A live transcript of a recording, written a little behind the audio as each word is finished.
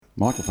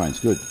Microphone's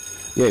good.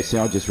 Yeah, see,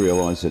 I just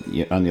realised that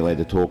you're only allowed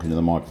to talk into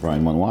the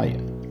microphone one way.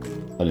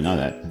 I didn't know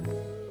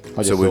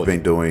that. So we've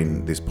been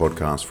doing this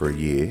podcast for a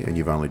year and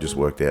you've only just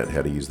worked out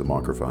how to use the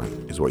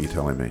microphone, is what you're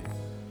telling me.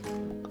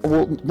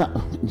 Well,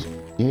 no.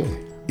 Yeah.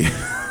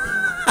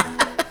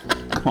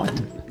 Kind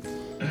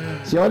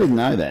of. See, I didn't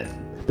know that.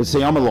 But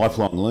see, I'm a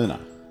lifelong learner.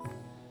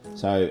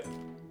 So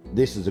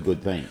this is a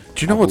good thing.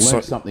 Do you know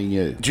what's something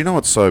new? Do you know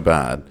what's so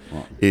bad?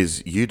 What?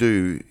 Is you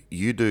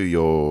do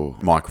your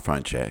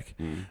microphone check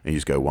and you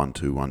just go 1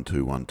 2 1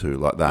 2 1 2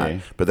 like that. Yeah.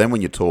 But then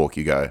when you talk,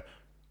 you go,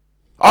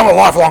 "I'm a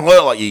lifelong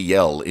learner," like you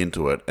yell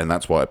into it, and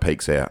that's why it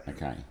peaks out.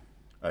 Okay.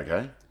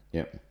 Okay.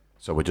 Yep.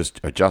 So we're just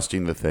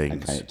adjusting the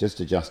things. Okay, just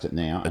adjust it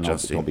now, and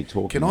I'll be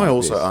talking. Can I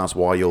also ask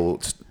why you're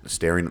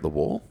staring at the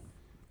wall?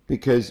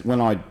 Because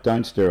when I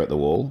don't stare at the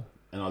wall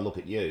and I look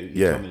at you,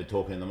 you tell me to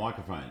talk in the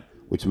microphone,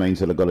 which means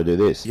that I've got to do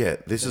this. Yeah,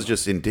 this is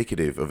just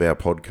indicative of our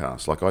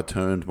podcast. Like, I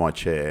turned my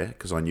chair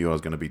because I knew I was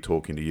going to be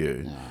talking to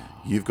you.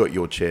 You've got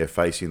your chair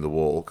facing the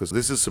wall because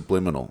this is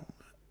subliminal.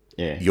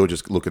 Yeah. You're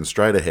just looking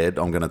straight ahead.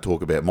 I'm going to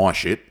talk about my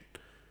shit.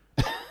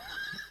 I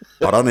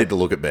don't need to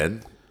look at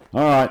Ben.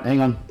 All right,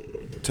 hang on.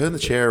 Turn the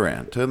chair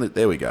around.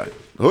 There we go.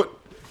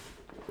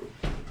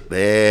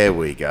 There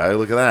we go.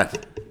 Look at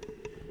that.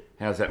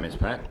 How's that, Miss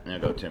Pat? Now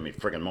I've got to turn my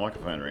frigging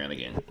microphone around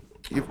again.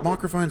 Your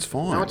microphone's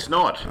fine. No, it's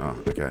not. Oh,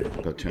 okay.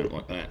 I've got to turn it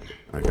like that.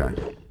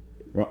 Okay.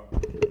 Right.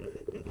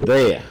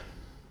 There.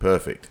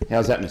 Perfect.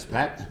 How's that, Miss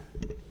Pat?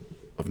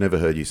 I've never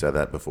heard you say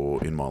that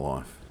before in my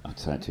life. I'd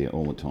say it to you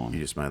all the time.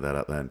 You just made that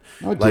up then.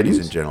 No, I Ladies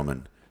didn't. and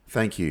gentlemen,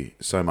 thank you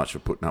so much for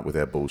putting up with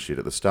our bullshit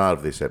at the start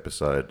of this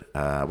episode.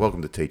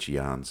 Welcome to Teacher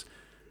Yarns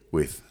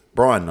with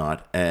Brian Knight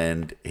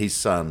and his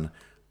son,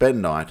 Ben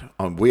Knight.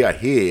 We are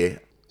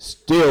here.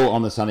 Still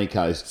on the sunny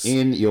coast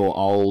in your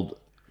old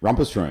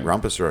rumpus room.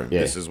 Rumpus room.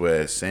 Yeah. This is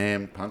where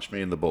Sam punched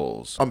me in the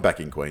balls. I'm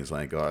back in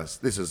Queensland, guys.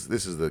 This is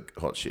the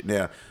hot shit.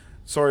 Now,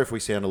 sorry if we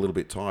sound a little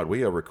bit tired.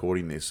 We are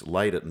recording this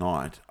late at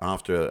night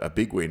after a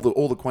big win.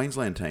 All the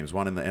Queensland teams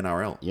won in the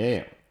NRL.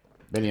 Yeah.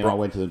 Benny and I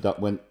went to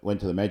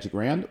the Magic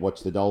Round,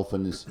 watched the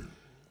Dolphins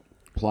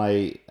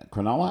play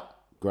Cronulla.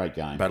 Great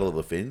game. Battle of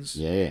the Fins.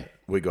 Yeah.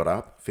 We got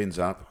up, Fins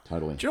up.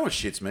 Totally. Do you know what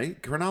shits me?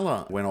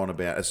 Cronulla went on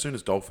about, as soon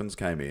as Dolphins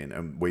came in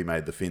and we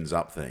made the Fins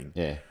up thing,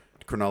 Yeah.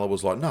 Cronulla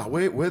was like, "No,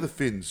 we're the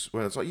Fins."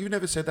 Well, it's like, you've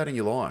never said that in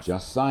your life.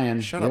 Just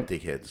saying. Shut up,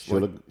 dickheads.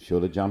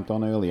 Should have jumped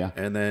on earlier.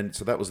 And then,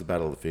 so that was the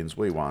Battle of the Fins.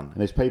 We won. And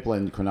there's people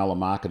in Cronulla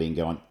marketing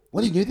going,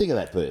 what did you think of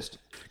that first?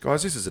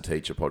 Guys, this is a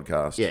teacher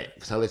podcast. Yeah.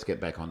 So let's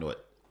get back onto it.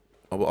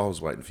 I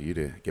was waiting for you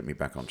to get me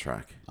back on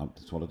track.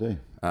 That's what I do.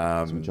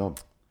 That's my job.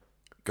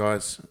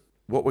 Guys,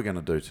 what we're going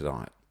to do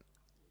tonight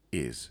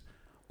is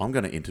I'm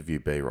going to interview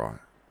B-Rye.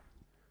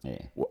 Yeah.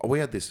 We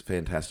had this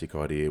fantastic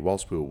idea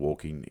whilst we were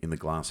walking in the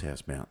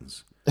Glasshouse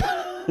Mountains.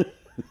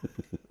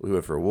 We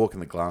went for a walk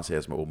in the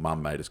Glasshouse Mountains. Well,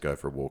 Mum made us go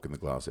for a walk in the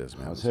Glasshouse It was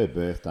Mountains. her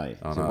birthday.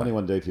 I said, what do you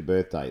want to do for your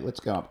birthday? Let's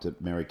go up to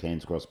Mary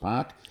Cairns Cross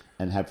Park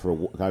and go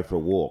for a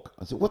walk.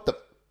 I said, what the...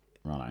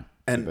 Righto.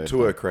 And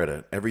to her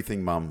credit,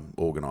 everything Mum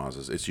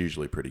organises, it's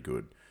usually pretty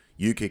good.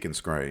 You kick and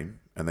scream,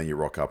 and then you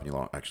rock up and you're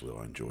like, actually,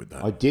 I enjoyed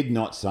that. I did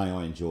not say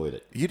I enjoyed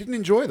it. You didn't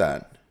enjoy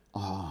that?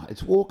 Oh,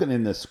 it's walking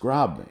in the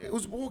scrub. It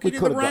was walking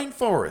in the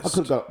rainforest. I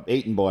could have got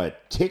eaten by a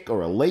tick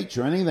or a leech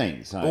or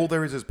anything. So all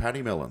there is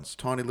paddy melons,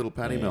 tiny little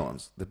paddy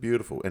melons. They're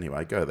beautiful.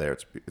 Anyway, go there.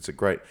 It's a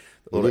great...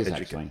 It is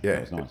actually. Yeah,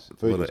 it was nice.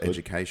 A lot of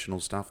educational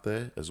stuff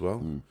there as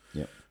well.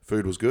 Yep.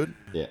 Food was good.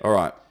 Yeah. All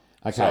right.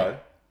 Okay.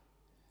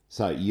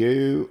 So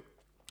you...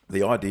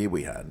 The idea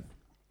we had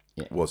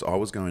was I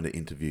was going to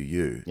interview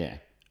you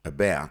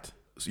about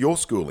your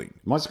schooling.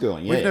 My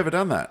schooling, yeah. We've never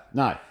done that.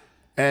 No.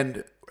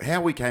 And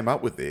how we came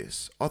up with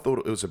this, I thought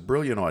it was a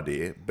brilliant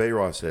idea.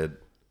 B-Rye said,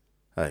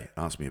 hey,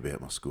 ask me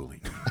about my schooling.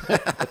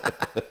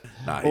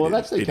 No, well, it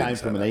actually came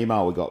from an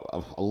email we got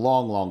a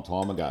long, long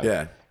time ago.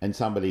 Yeah. And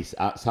somebody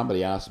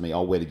asked me,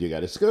 where did you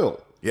go to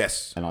school?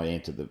 Yes. And I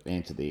answered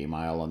the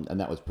email, and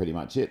that was pretty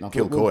much it. And I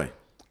thought, Kilcoy.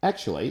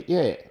 Actually,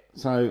 yeah.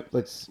 So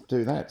let's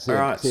do that. See, All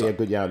right, how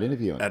good you are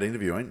at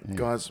interviewing.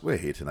 Guys, we're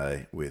here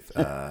today with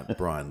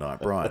Brian Knight.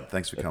 Brian,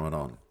 thanks for coming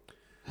on.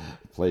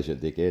 Pleasure,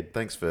 dickhead.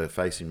 Thanks for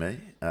facing me,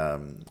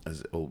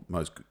 as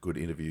most good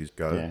interviews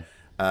go.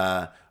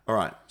 Yeah. All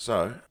right,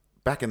 so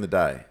back in the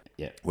day,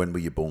 when were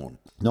you born?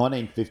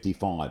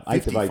 1955.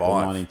 8th of April,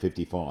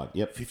 1955.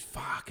 Yep.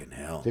 Fucking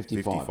hell.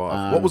 55.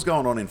 What was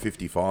going on in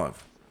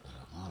 55?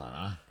 I don't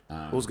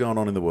know. What was going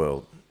on in the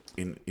world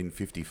in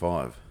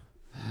 55?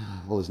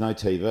 Well, there's no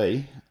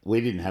TV.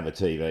 We didn't have a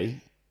TV.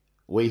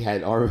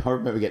 I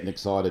remember getting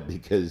excited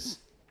because...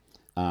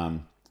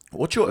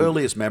 What's your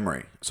earliest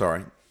memory?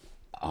 Sorry.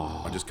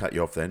 I just cut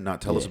you off then. No,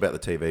 tell us about the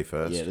TV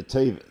first. Yeah, the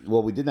TV.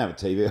 Well, we didn't have a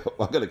TV.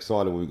 I got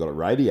excited when we got a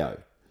radio.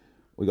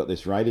 We got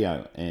this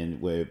radio, and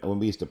when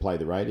we used to play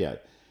the radio.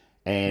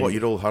 And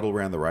you'd all huddle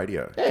around the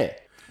radio? Yeah.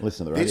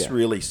 Listen to the radio. This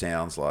really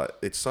sounds like...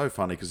 It's so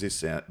funny because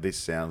this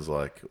sounds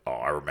like...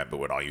 I remember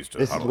when I used to.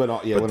 This is huddle." when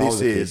I- yeah, but when I this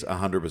was a kid. is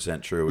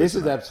 100% true. This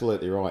is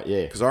absolutely right,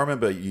 yeah. Because I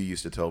remember you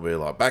used to tell me,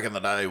 like, back in the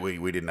day,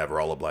 we didn't have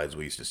rollerblades.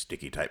 We used to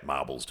sticky tape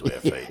marbles to our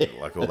feet,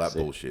 like all that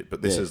bullshit.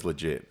 But this is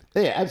legit.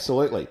 Yeah,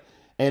 absolutely.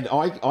 And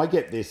I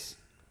get this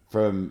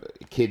from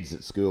kids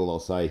at school. I'll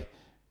say,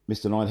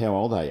 Mr. Knight, how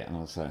old are you? And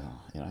I'll say,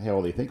 how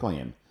old do you think I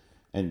am?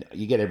 And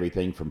you get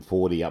everything from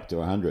 40 up to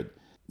 100.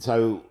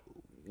 So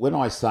when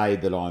I say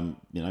that I'm,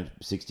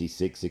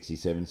 66,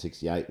 67,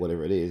 68,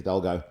 whatever it is,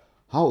 they'll go,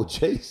 oh,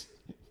 geez,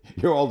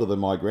 you're older than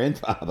my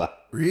grandfather.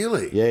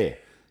 Really? Yeah.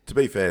 To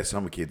be fair,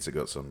 some kids have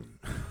got some.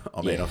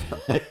 I mean,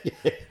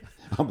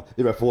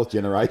 They're a fourth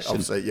generation.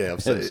 I've seen.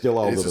 And still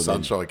older it's a than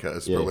sunshine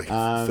coast, probably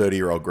Um,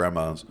 30-year-old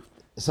grandmas.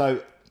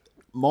 So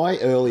my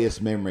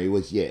earliest memory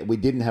was, we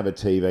didn't have a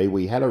TV.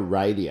 We had a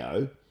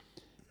radio,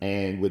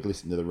 and we'd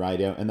listen to the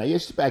radio. And there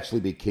used to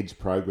actually be kids'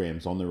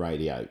 programs on the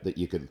radio that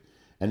you could,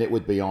 and it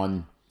would be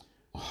on,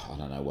 I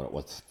don't know what it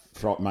was,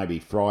 maybe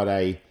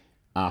Friday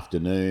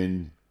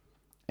afternoon,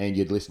 and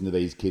you'd listen to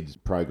these kids'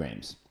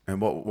 programs. And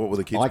what were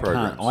the kids'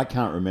 programs? I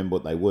can't remember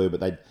what they were, but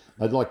they'd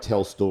like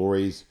tell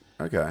stories.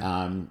 Okay.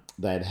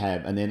 They'd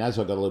have, and then as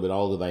I got a little bit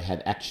older, they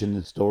had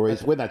action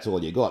stories. When that's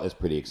all you got, that's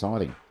pretty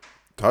exciting.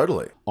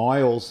 Totally.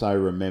 I also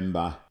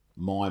remember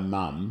my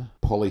mum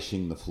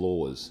polishing the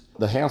floors.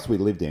 The house we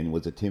lived in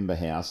was a timber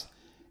house,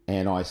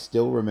 and I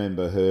still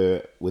remember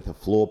her with a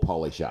floor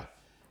polisher,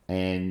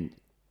 and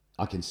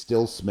I can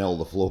still smell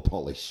the floor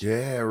polish.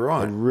 Yeah,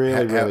 right.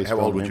 Really How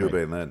old would you have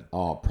memory. been then?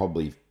 Oh,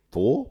 probably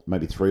 4,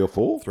 maybe 3 or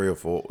 4. 3 or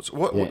 4. So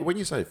when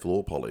you say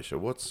floor polisher,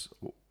 was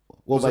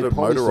it a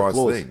polish the motorised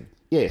floors. thing?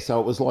 Yeah, so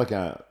it was like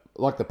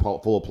the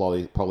floor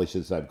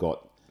polishers they've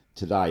got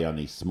today,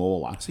 only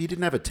smaller. So you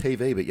didn't have a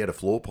TV, but you had a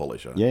floor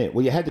polisher? Yeah,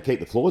 well, you had to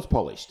keep the floors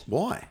polished.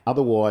 Why?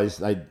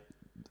 Otherwise,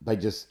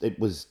 it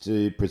was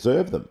to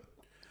preserve them.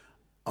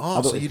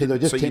 Oh, so you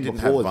didn't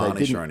have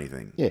varnish or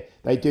anything? Yeah,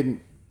 they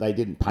didn't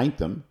paint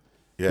them.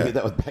 Yeah.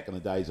 That was back in the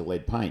days of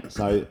lead paint.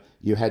 So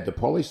you had to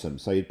polish them.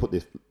 So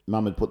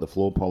Mum would put the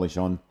floor polish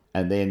on,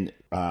 and then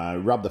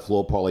rub the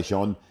floor polish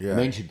on. Yeah. And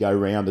then she'd go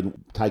around and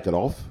take it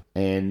off,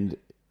 and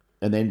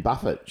then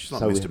buff it. She's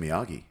like Mr.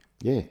 Miyagi.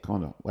 Yeah,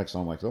 kind of. Wax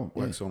on, wax on.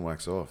 Wax on,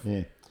 wax off.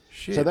 Yeah.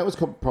 Shit. So that was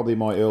probably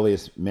my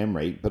earliest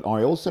memory. But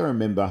I also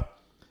remember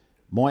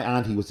my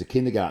auntie was a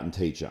kindergarten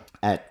teacher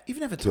at You've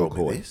never told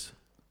me Kilcoy. this.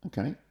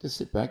 Okay, just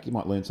sit back. You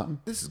might learn something.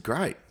 This is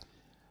great.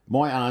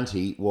 My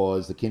auntie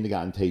was the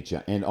kindergarten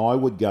teacher, and I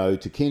would go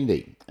to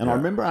kindy. And I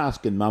remember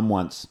asking Mum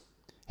once,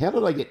 how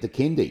did I get to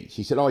kindy?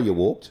 She said, oh, you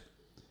walked.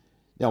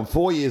 Now, I'm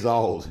 4 years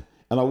old,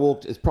 and I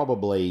walked, it's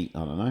probably, I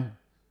don't know,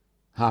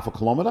 half a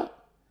kilometre,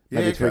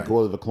 maybe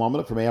 3/4 of a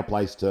kilometre from our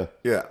place to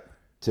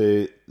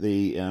where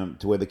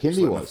the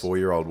kindy was. A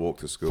 4-year-old walked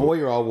to school.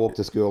 4-year-old walked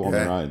to school on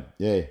their own.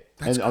 Yeah.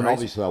 That's and crazy.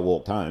 obviously I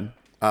walked home.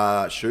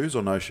 Shoes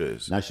or no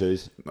shoes? No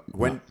shoes.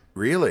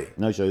 Really?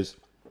 No shoes.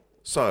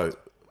 So,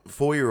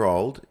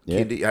 4-year-old Yeah.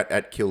 kindy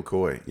at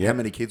Kilcoy. Yeah. How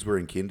many kids were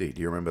in kindy?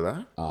 Do you remember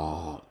that?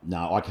 Oh,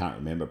 no, I can't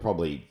remember.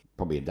 Probably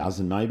a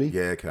dozen, maybe.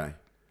 Yeah, okay.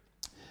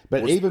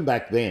 But even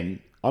back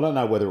then, I don't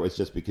know whether it was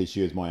just because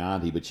she was my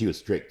auntie, but she was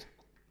strict.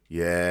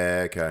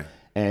 Yeah, okay.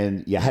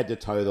 And you had to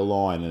toe the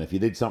line. And if you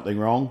did something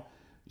wrong,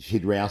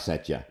 she'd rouse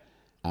at you.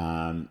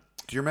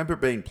 Do you remember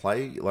it being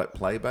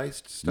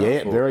play-based stuff?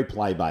 Yeah, or- very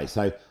play-based.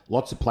 So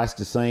lots of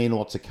plasticine,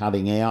 lots of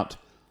cutting out,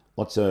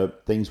 lots of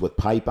things with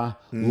paper,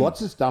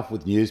 lots of stuff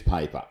with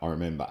newspaper, I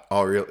remember.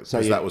 Oh, really? So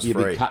Because that was you'd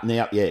free. be cutting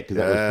out, because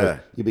that was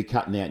free. You'd be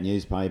cutting out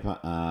newspaper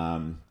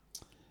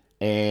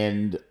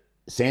and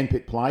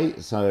sandpit play.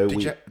 So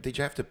Did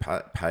you have to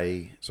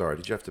pay? Sorry,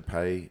 did you have to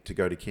pay to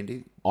go to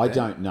kindy? I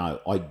don't know.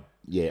 I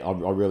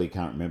really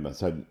can't remember.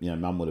 So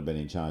Mum would have been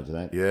in charge of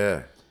that.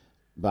 Yeah.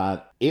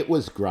 But it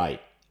was great.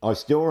 I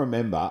still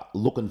remember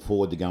looking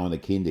forward to going to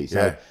kindy.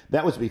 So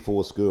that was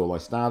before school. I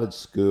started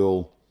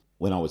school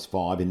when I was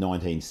 5 in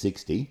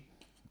 1960.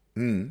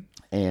 And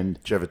Did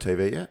you have a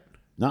TV yet?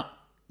 no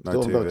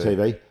still haven't got a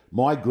TV.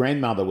 My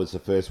grandmother was the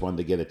first one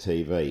to get a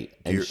TV,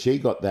 and she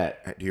got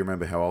that. Do you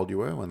remember how old you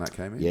were when that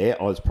came in? Yeah,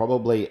 I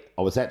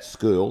was at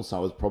school, so I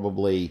was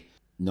probably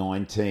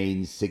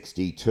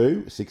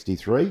 1962,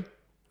 63.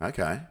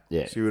 Okay.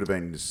 Yeah. So you would have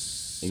been In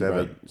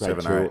seven,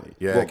 grade or 8. two.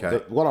 Yeah, Well,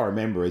 okay. what I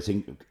remember is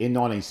in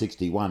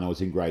 1961, I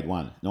was in grade 1.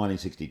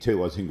 1962, I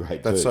was in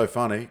grade 2. That's so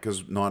funny because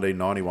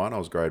 1991 I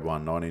was grade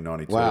 1,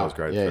 1992 I was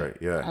grade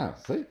 3. Yeah. Ah,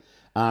 see?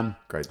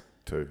 Grade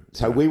 2.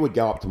 So we would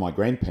go up to my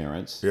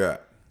grandparents Yeah.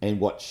 and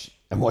watch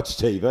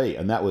TV,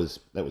 and that was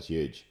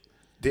huge.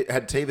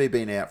 Had TV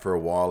been out for a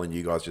while and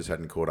you guys just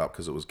hadn't caught up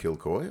because it was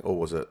Kilcoy, or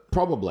was it?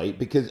 Probably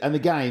because, and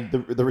again,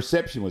 the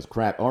reception was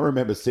crap. I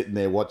remember sitting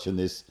there watching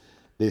this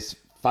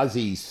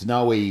fuzzy,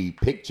 snowy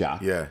picture.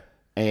 Yeah.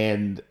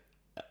 And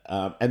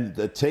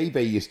the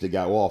TV used to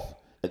go off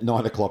at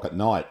 9 o'clock at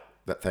night.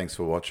 Thanks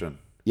for watching.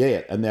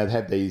 Yeah, and they'd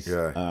have these,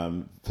 Yeah.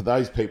 for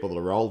those people that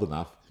are old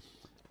enough,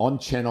 on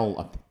channel,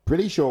 I'm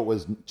pretty sure it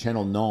was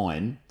channel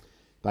 9,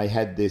 they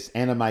had this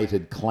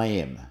animated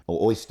clam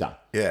or oyster.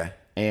 Yeah.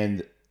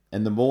 And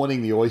in the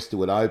morning the oyster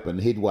would open,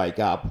 he'd wake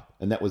up,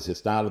 and that was the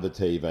start of the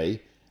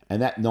TV,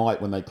 And that night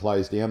when they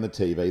closed down the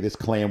TV, this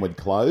clown would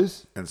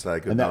close And say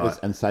good and night.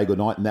 and say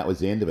goodnight, and that was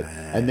the end of it.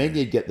 And then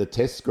you'd get the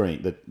test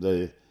screen,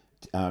 the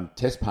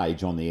test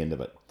page on the end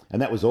of it,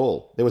 and that was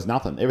all. There was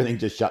nothing. Everything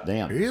just shut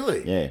down.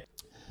 Really? Yeah.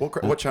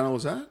 What channel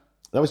was that?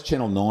 That was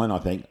Channel 9, I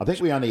think. I think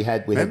we only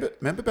had...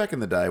 Remember back in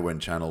the day when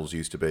channels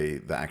used to be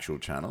the actual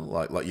channel?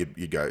 Like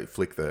you'd go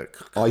flick the...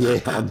 Oh, yeah.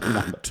 On the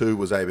number. 2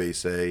 was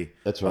ABC.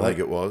 That's right. I think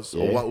it was.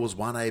 Yeah. Or what was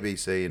 1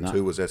 ABC and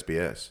 2 was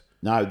SBS?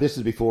 No, this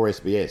is before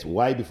SBS,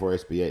 way before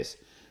SBS.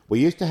 We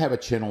used to have a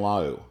Channel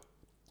O,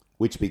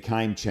 which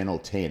became Channel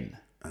 10.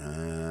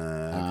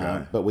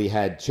 Okay. But we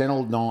had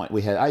Channel 9,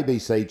 we had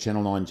ABC,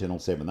 Channel 9, Channel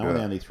 7. They were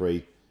the only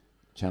 3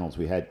 channels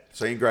we had.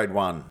 So in grade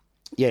 1,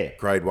 Yeah.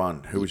 grade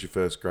 1, who was your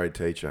first grade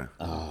teacher?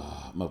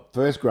 My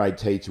first grade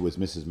teacher was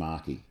Mrs.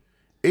 Markey.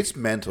 It's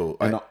mental.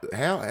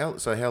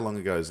 How long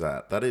ago is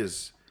that? That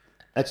is...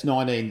 That's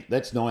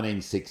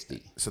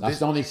 1960. So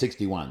That's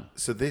 1961.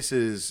 So this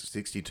is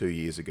 62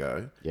 years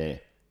ago. Yeah.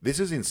 This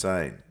is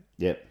insane.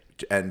 Yep.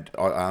 And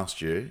I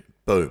asked you,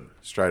 boom,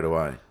 straight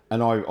away.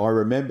 And I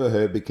remember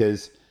her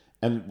because,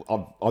 and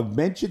I've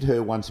mentioned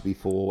her once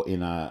before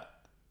in a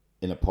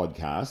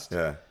podcast.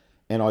 Yeah.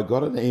 And I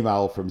got an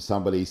email from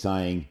somebody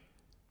saying,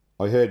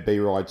 I heard B.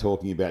 Rye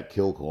talking about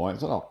Kilcoy. I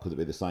thought, oh, could it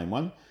be the same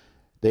one?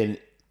 Then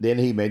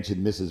he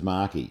mentioned Mrs.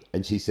 Markey.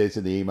 And she says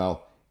in the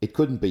email, it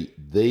couldn't be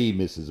the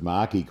Mrs.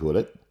 Markey, could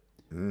it?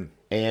 Mm.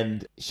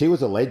 And she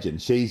was a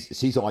legend. She's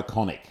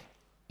iconic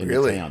in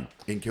the town.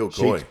 In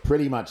Kilcoy? She's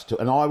pretty much...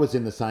 and I was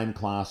in the same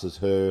class as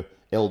her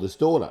eldest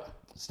daughter,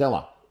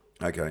 Stella.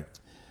 Okay.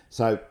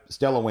 So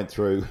Stella went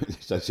through...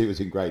 so she was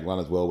in grade 1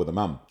 as well with her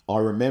mum. I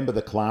remember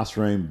the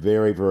classroom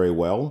very, very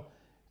well.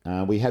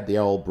 We had the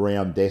old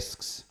brown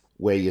desks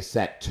where you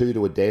sat 2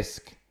 to a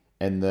desk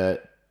and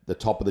the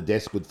top of the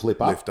desk would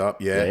flip up. Lift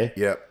up, yeah.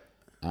 Yep.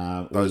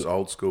 Those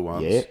old school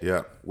ones. Yeah.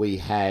 Yeah.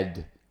 We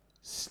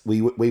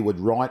would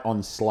write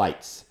on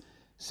slates.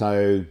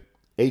 So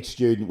each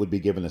student would be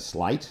given a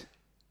slate,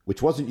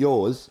 which wasn't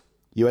yours.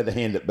 You had to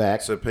hand it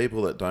back. So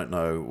people that don't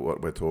know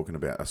what we're talking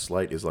about, a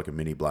slate is like a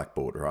mini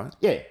blackboard, right?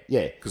 Yeah.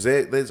 Because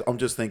I'm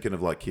just thinking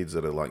of like kids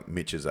that are like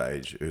Mitch's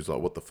age, who's like,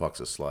 what the fuck's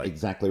a slate?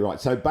 Exactly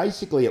right. So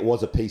basically it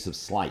was a piece of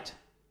slate.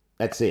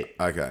 That's it.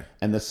 Okay.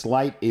 And the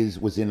slate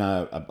was in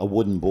a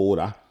wooden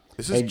border.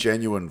 This is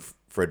genuine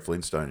Fred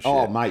Flintstone shit.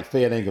 Oh, mate,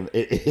 fair dinkum.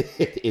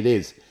 It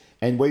is.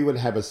 And we would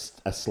have a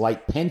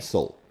slate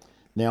pencil.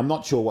 Now, I'm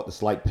not sure what the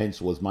slate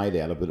pencil was made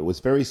out of, but it was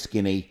very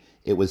skinny.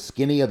 It was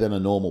skinnier than a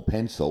normal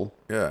pencil.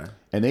 Yeah.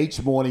 And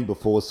each morning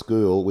before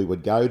school, we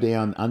would go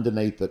down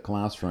underneath the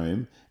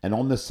classroom and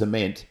on the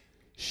cement,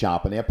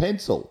 sharpen our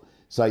pencil.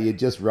 So you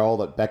just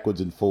roll it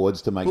backwards and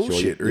forwards to make sure...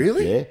 Bullshit,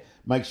 really? Yeah.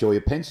 Make sure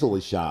your pencil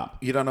was sharp.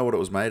 You don't know what it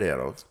was made out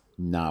of?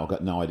 No, I've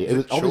got no idea. It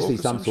was obviously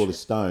some sort of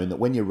stone that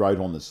when you wrote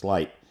on the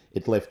slate,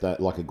 it left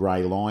like a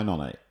grey line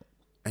on it.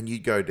 And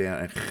you'd go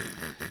down and...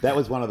 That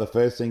was one of the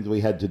first things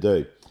we had to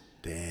do.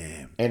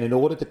 Damn. And in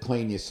order to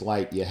clean your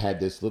slate, you had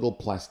this little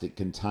plastic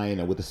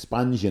container with a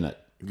sponge in it.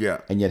 Yeah.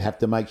 And you'd have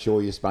to make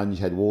sure your sponge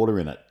had water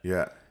in it.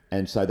 Yeah.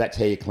 And so that's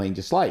how you cleaned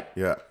your slate.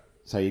 Yeah.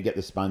 So you get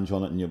the sponge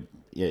on it and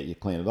you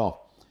clean it off.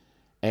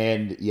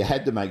 And you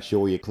had to make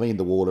sure you cleaned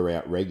the water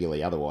out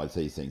regularly. Otherwise,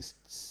 these things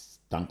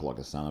stunk like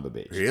a son of a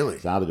bitch. Really?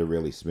 Started to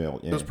really smell.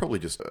 Yeah. It was probably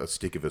just a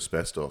stick of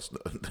asbestos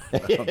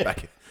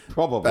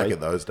Probably. back in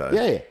those days.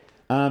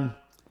 Yeah.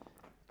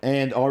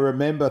 And I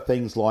remember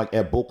things like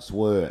our books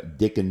were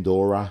Dick and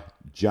Dora,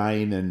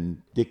 Jane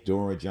and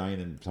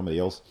somebody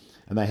else.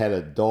 And they had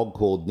a dog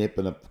called Nip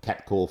and a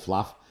cat called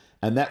Fluff.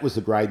 And that was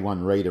the grade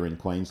 1 reader in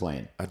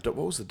Queensland. What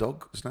was the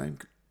dog's name?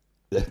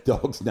 The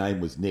dog's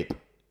name was Nip.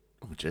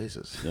 Oh,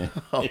 Jesus. Yeah.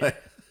 But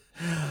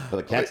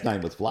the cat's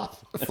name was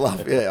Fluff.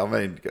 Fluff, yeah. I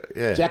mean,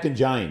 yeah. Jack and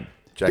Jane.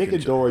 Dick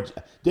and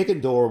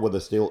Dora were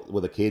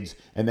the kids.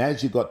 And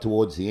as you got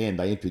towards the end,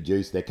 they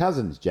introduced their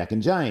cousins, Jack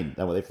and Jane.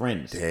 They were their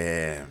friends.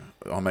 Damn.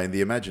 I mean, the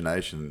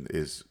imagination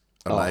is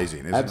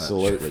amazing, isn't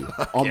absolutely.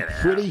 it? I'm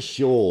pretty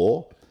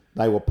sure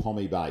they were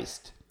Pommy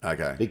based.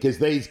 Okay.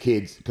 Because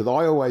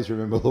I always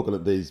remember looking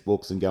at these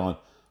books and going,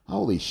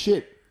 holy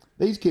shit,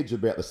 these kids are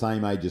about the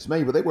same age as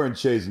me, but they're wearing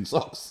shoes and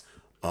socks.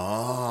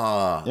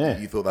 Ah. Yeah.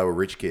 You thought they were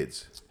rich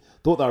kids.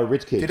 Thought they were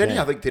rich kids. Did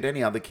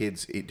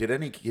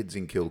any kids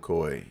in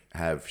Kilcoy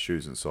have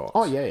shoes and socks?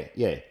 Oh yeah.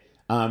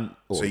 I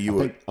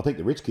think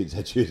the rich kids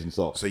had shoes and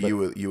socks. So you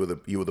were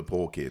the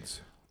poor kids.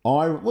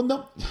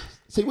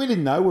 See, we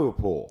didn't know we were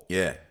poor.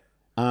 Yeah.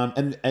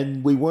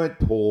 And we weren't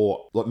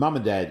poor. Like Mum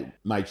and Dad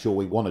made sure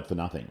we wanted for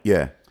nothing.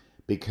 Yeah.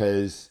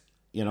 Because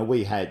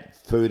we had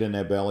food in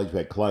our bellies, we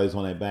had clothes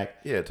on our back.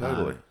 Yeah,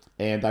 totally.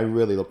 And they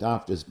really looked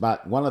after us.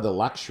 But one of the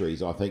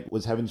luxuries, I think,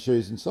 was having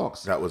shoes and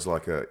socks. That was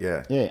like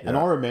Yeah, and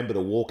I remember to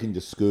walk into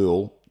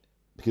school,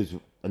 because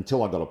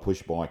until I got a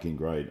push bike in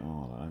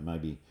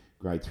maybe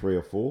grade 3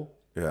 or 4,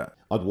 yeah,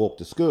 I'd walk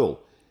to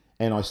school.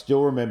 And I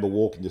still remember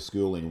walking to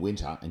school in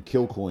winter, and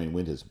Kilcoy in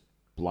winter's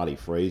bloody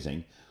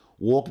freezing,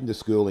 walking to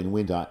school in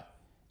winter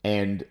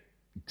and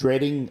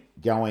dreading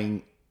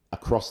going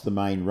across the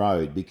main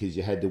road because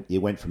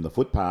you went from the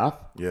footpath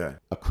Yeah.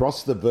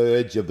 across the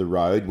verge of the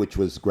road, which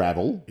was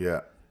gravel,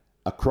 Yeah.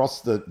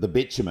 across the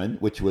bitumen,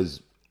 which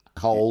was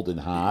cold and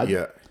hard.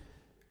 Yeah.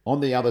 On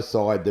the other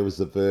side, there was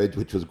the verge,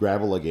 which was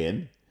gravel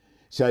again.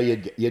 So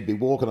you'd be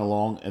walking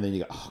along, and then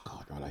you go, oh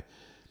God, right.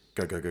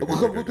 Go, go, go, go, go,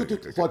 go, go, go,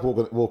 It's go. like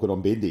walking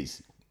on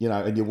bendies,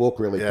 and you walk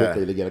really Yeah.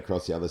 quickly to get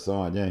across the other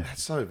side. Yeah.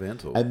 That's so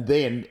mental. And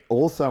then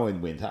also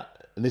in winter,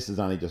 and this has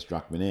only just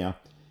struck me now,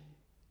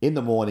 in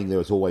the morning there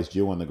was always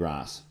dew on the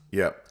grass.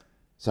 Yeah.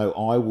 So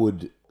I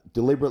would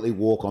deliberately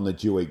walk on the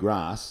dewy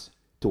grass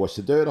to wash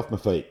the dirt off my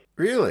feet.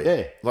 Really?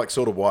 Yeah. Like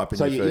sort of wiping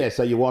your feet.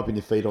 So you're wiping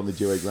your feet on the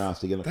dewy grass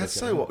to get across. That's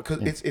so what,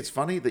 because it's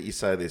funny that you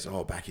say this.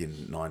 Oh, back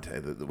in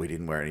 19, that we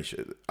didn't wear any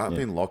shoes. Up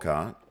in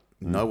Lockhart,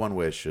 no one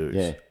wears shoes.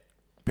 Yeah.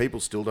 People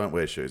still don't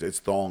wear shoes. It's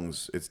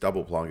thongs. It's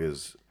double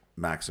pluggers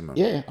maximum.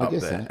 Yeah, I up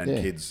guess there, so, and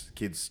yeah.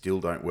 kids still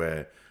don't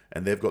wear,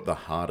 and they've got the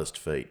hardest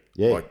feet.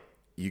 Yeah. Like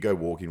you go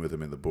walking with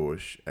them in the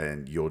bush,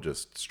 and you're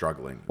just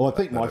struggling. Well, I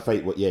think my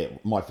feet would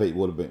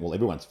have been, well,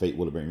 everyone's feet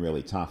would have been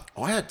really tough.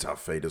 I had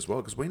tough feet as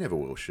well because we never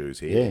wore shoes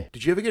here. Yeah.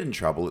 Did you ever get in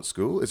trouble at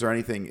school? Is there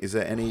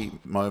any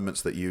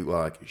moments that you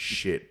like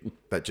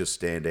shit that just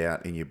stand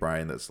out in your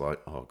brain that's like,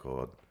 oh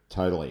God?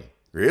 Totally.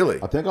 Really?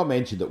 I think I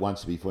mentioned it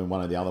once before in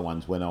one of the other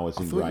ones when I was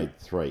in grade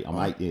 3. I'm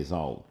 8 years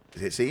old.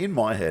 See, in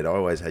my head, I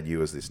always had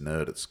you as this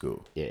nerd at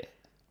school. Yeah.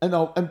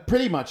 And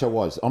pretty much I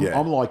was.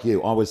 I'm like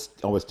you. I was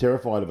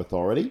terrified of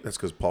authority. That's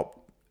because Pop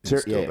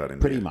instilled that in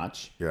pretty you.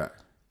 much. Yeah.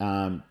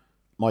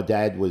 My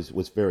dad was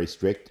very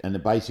strict,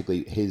 and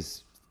basically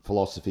his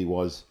philosophy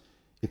was,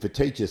 if a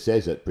teacher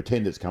says it,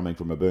 pretend it's coming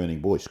from a burning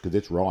bush because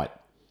it's right.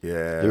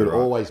 Yeah. He would right.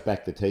 always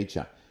back the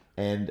teacher.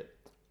 And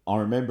I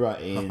remember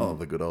Oh,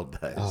 the good old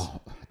days. Oh,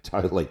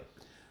 totally.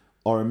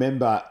 I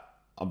remember,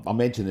 I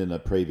mentioned in a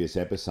previous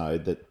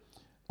episode that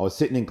I was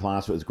sitting in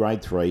class, it was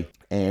grade 3,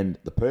 and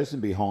the person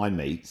behind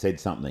me said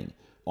something.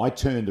 I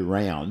turned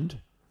around,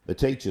 the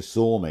teacher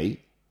saw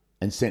me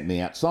and sent me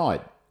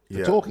outside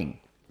for talking.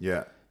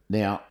 Yeah.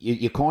 Now,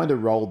 you kind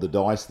of rolled the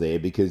dice there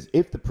because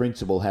if the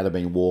principal had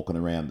been walking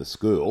around the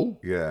school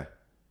Yeah.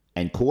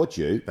 and caught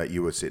you, That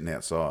you were sitting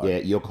outside. yeah,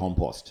 you're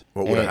compost.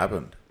 What would have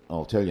happened?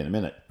 I'll tell you in a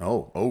minute.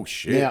 Oh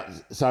shit. Now,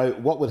 so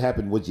what would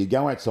happen was you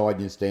go outside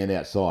and you stand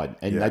outside,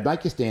 and Yeah. they'd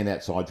make you stand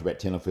outside for about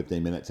 10 or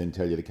 15 minutes and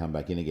tell you to come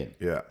back in again.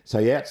 Yeah. So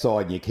you're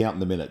outside and you're counting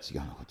the minutes. You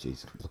go, oh,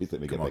 jeez, please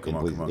let me get back in,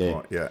 please. Come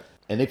on. Yeah.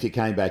 And if you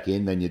came back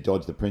in, then you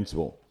dodged the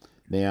principal.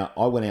 Now,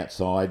 I went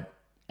outside,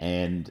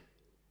 and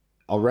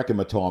I reckon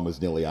my time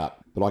was nearly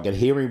up, but I could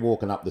hear him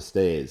walking up the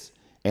stairs,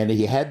 and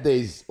he had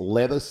these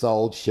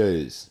leather-soled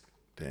shoes,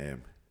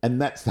 Damn.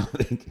 and that's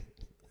something...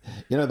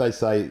 they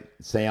say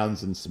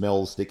sounds and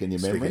smells stick in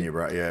your memory. Stick in your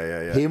brain.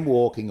 Yeah. Him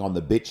walking on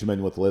the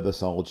bitumen with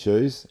leather-soled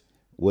shoes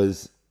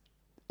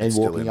and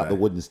Still walking in up the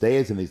there. wooden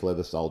stairs in these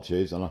leather-soled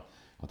shoes. And I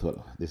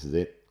thought, this is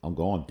it. I'm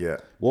gone. Yeah.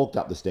 Walked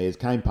up the stairs,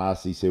 came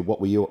past. He said,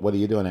 what are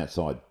you doing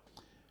outside?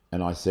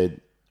 And I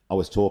said, I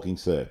was talking,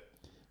 sir.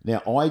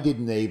 Now, I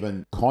didn't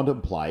even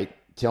contemplate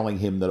telling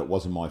him that it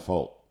wasn't my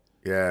fault.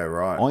 Yeah,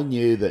 right. I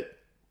knew that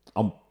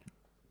I'm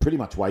pretty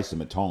much wasting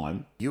my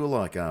time. You were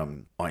like, I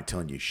ain't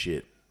telling you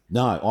shit.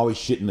 No, I was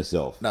shitting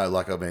myself. No,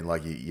 like, I mean,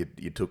 like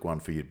you took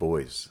one for your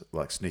boys.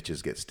 Like,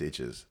 snitches get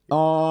stitches.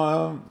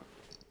 No.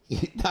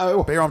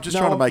 Bear, I'm just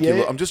trying to make you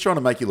look. I'm just trying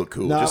to make you look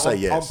cool. No, just say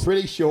yes. I'm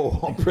pretty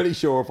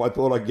sure if I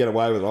thought I could get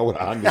away with it, I would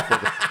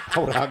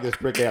have hung this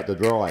brick out to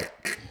dry.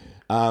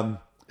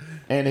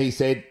 And he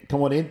said,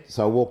 "Come on in."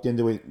 So I walked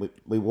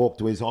we walked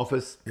to his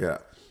office. Yeah.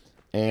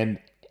 And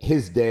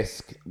his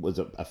desk was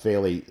a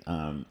fairly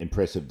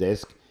impressive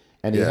desk,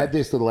 and he Yeah. had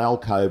this little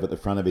alcove at the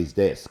front of his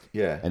desk.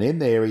 Yeah. And in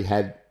there he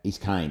had his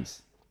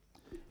canes,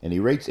 and he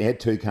had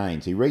 2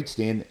 canes. He reached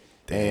in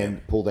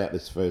and pulled out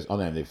this first. I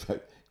don't know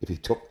if he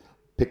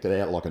picked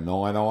it out like a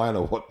 9-iron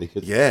or what.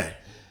 Because Yeah.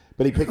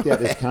 But he picked out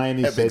this cane.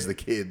 He How said, big's the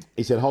kid?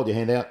 He said, "Hold your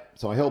hand out."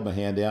 So I held my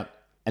hand out,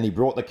 and he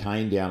brought the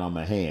cane down on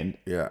my hand.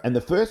 Yeah. And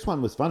the first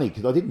one was funny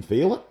because I didn't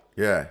feel it.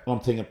 Yeah. I'm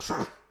thinking,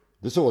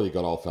 this is all you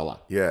got, old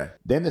fella. Yeah.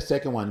 Then the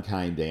second one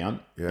came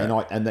down,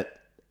 Yeah.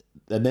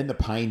 and then the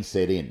pain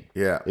set in.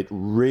 Yeah. It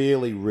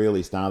really,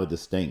 really started to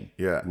sting.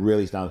 Yeah.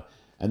 Really started.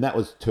 And that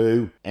was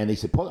 2. And he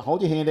said,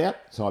 "Hold your hand out."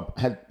 So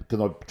because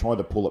I tried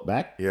to pull it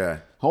back. Yeah.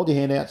 Hold your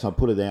hand out. So I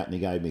put it out, and he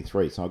gave me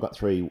 3. So I got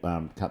 3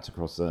 cuts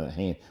across the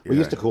hand. We Yeah.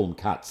 used to call them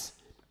cuts.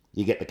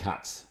 You get the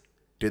cuts.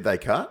 Did they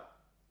cut?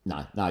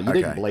 No, you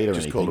didn't bleed or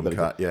Just anything. called them but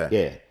cut, yeah.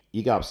 Yeah.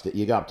 You go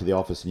up to the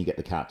office and you get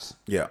the cuts.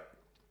 Yeah.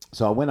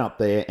 So I went up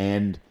there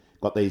and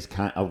got these.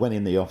 I went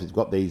in the office,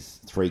 got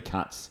these 3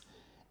 cuts,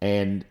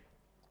 and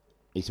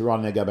he said, "Right,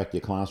 now go back to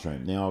your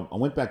classroom." Now I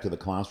went back to the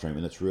classroom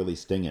and it's really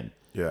stinging,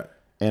 Yeah.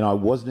 and I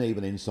wasn't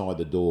even inside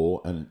the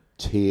door, and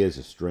tears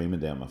are streaming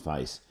down my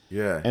face.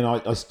 Yeah. And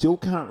I still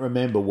can't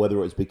remember whether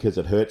it was because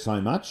it hurt so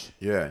much,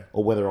 Yeah.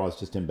 or whether I was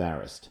just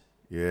embarrassed.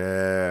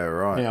 Yeah.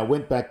 Right. And I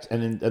went back,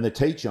 and the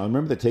teacher, I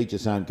remember the teacher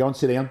saying, "Go and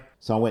sit down."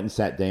 So I went and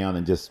sat down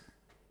and just,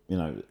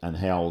 and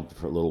howled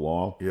for a little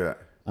while. Yeah.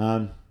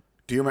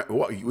 Do you remember?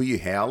 What were you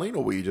howling,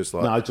 or were you just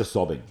like? No, I was just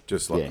sobbing.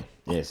 Just like-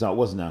 yeah. So it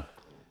wasn't a.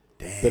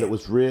 Damn. But it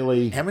was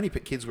really, How many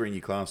kids were in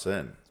your class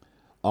then?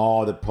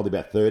 probably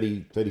about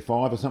 30,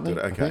 35 or something.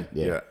 I Okay. think.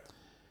 Yeah.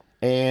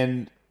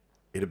 And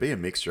It'd be a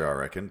mixture, I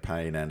reckon,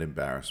 pain and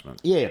embarrassment.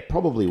 yeah, it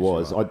probably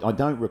was. I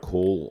don't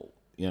recall,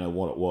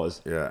 what it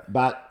was. Yeah.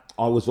 But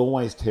I was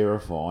always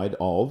terrified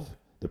of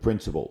the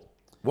principal.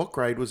 What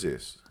grade was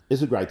this?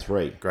 This is grade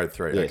 3. Grade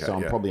 3, Yeah, okay. so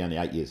I'm probably only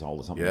 8 years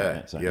old or something like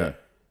that. So, yeah.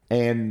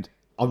 And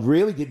I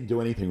really didn't do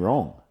anything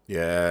wrong.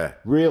 Yeah.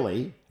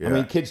 Really. Yeah. I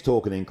mean, kids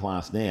talking in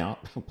class now,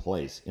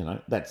 please,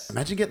 that's...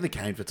 Imagine getting the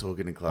cane for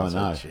talking in class. I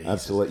know, Oh, Jesus.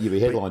 absolutely. You'd be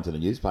headlined to the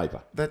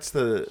newspaper. That's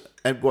the...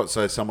 And what,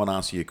 so someone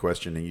asked you a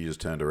question and you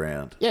just turned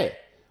around? Yeah.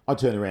 I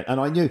turned around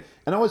and I knew,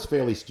 and I was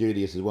fairly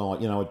studious as well.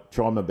 I'd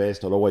try my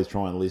best. I'd always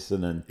try and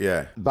listen. And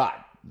Yeah. But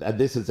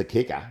this is a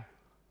kicker.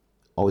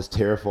 I was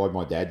terrified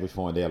my dad would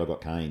find out I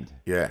got caned.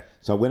 Yeah.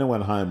 So when I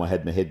went home, I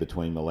had my head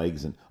between my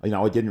legs and,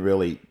 I didn't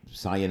really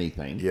say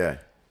anything. Yeah.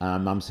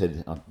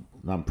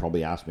 Mum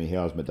probably asked me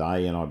how was my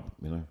day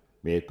and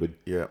yeah, good.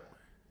 Yeah.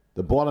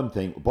 The bottom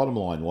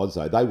line was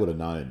though, they would have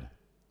known.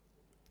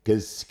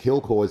 Because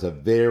Kilcoy is a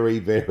very,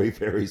 very,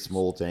 very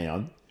small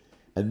town.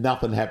 And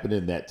nothing happened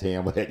in that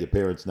town without your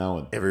parents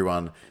knowing.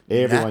 Everyone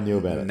knew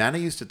about it. Nana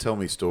used to tell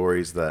me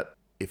stories that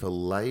if a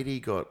lady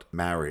got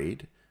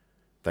married,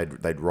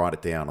 they'd write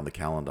it down on the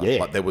calendar. Yeah.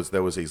 Like there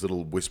was these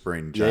little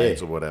whispering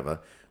chains or whatever.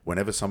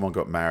 Whenever someone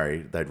got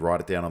married, they'd write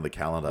it down on the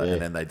calendar,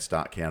 and then they'd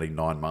start counting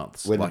 9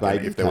 months. When the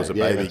baby if there was a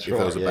came. baby, That's if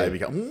there was a right,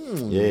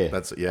 baby, yeah.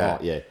 that's yeah.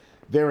 Oh, yeah.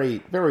 Very,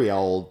 very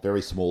old,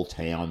 very small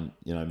town,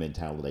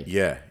 mentality.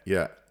 Yeah,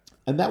 yeah.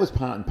 And that was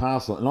part and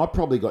parcel. And I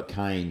probably got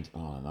caned, I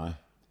don't know,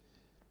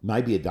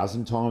 maybe a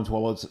dozen times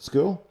while I was at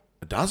school.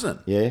 A dozen?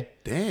 Yeah.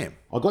 Damn.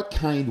 I got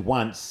caned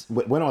once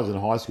when I was in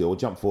high school. I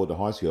jumped forward to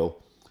high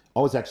school.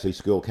 I was actually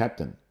school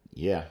captain.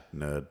 Yeah.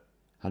 Nerd.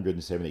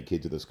 170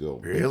 kids at the school.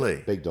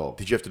 Really? Big dog.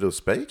 Did you have to do a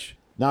speech?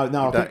 No,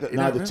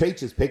 the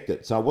teachers picked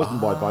it. So it wasn't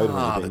by vote or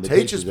anything. The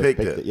teachers picked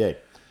it. Yeah.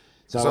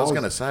 So I was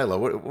going to say, like,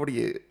 what do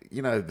you,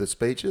 the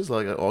speeches?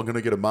 Like, I'm going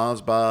to get a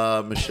Mars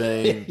bar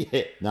machine.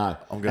 Yeah, no.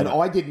 And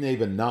I didn't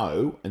even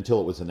know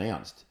until it was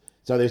announced.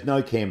 So there's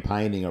no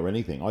campaigning or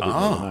anything. I didn't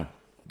even know.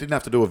 Didn't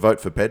have to do a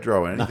vote for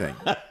Pedro or anything.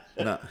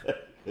 No.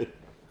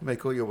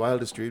 Make all your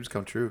wildest dreams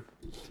come true.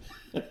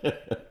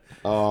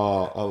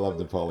 Oh, I love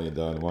Napoleon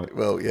Dynamite.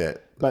 Well, yeah.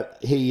 But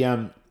so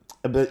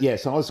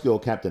I was school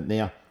captain.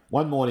 Now,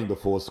 one morning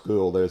before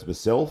school, there was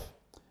myself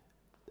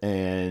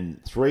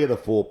and 3 of the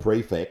 4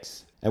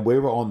 prefects, and we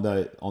were on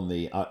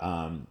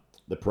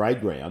the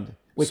parade ground.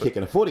 We're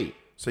kicking a footy.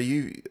 So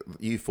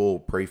you 4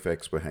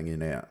 prefects were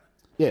hanging out.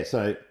 Yeah.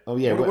 So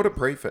what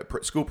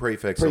are school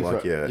prefects are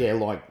like? Yeah. Yeah,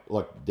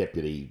 like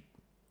deputy.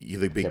 You're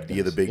the big. captains.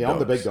 You're the big. Yeah,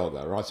 dogs. I'm the big dog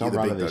though, right? So I'm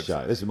running this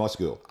show. This is my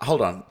school.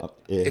 Hold on.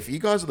 Yeah. If you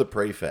guys are the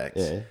prefects,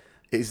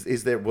 was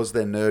there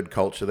nerd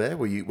culture there?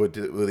 Were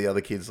the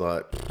other kids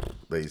like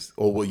these,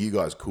 or were you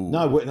guys cool?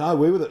 No,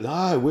 we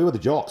were the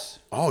jocks.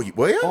 Oh,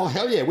 were you? Oh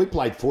hell yeah, we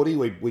played footy.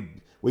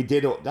 We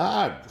did all.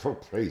 No,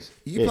 please.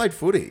 You played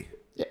footy.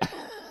 Yeah.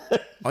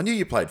 I knew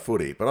you played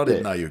footy, but I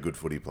didn't know you were a good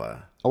footy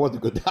player. I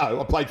wasn't good. No,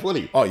 I played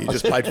footy. Oh, you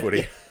just played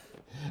footy.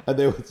 And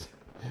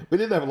we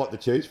didn't have a lot to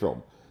choose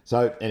from.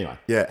 So anyway.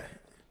 Yeah.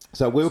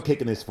 So we were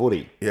kicking this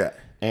footy. Yeah.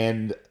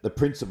 And the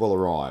principal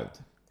arrived.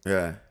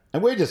 Yeah.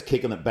 And we're just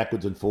kicking it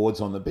backwards and forwards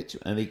on the pitch.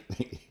 And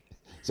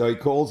he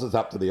calls us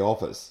up to the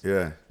office.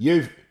 Yeah.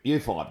 You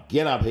 5,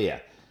 get up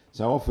here.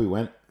 So off we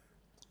went.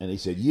 And he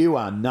said, you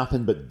are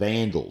nothing but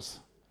vandals.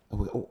 And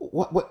we go,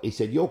 what? He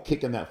said, you're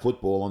kicking that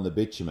football on the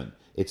bitumen.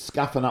 It's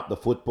scuffing up the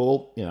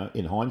football.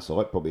 In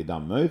hindsight, probably a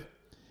dumb move.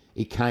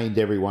 He caned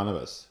every one of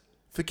us.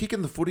 For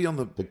kicking the footy on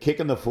the... For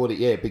kicking the footy,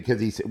 yeah, because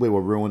he said we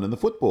were ruining the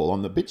football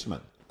on the bitumen.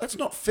 That's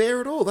not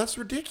fair at all. That's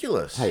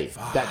ridiculous. Hey,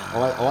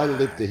 I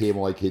live to hear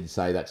my kids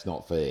say that's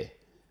not fair.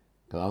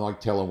 Because I like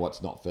telling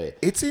what's not fair.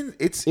 It's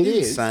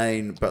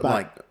insane, but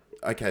like,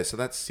 okay, so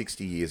that's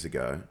 60 years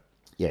ago.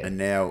 Yeah. And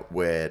now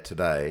where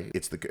today,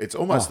 it's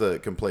almost the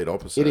complete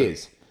opposite. It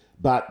is.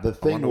 But the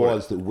thing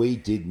was that we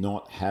did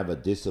not have a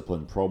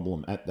discipline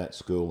problem at that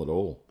school at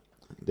all.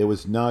 There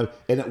was no...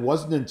 And it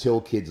wasn't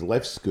until kids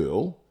left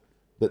school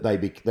that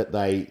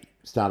they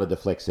started to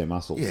flex their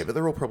muscles. Yeah, but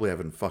they're all probably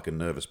having fucking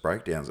nervous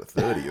breakdowns at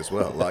 30 as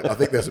well. Like, I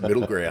think there's a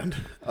middle ground.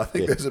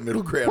 There's a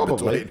middle ground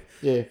Probably. between...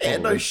 Yeah, Yeah,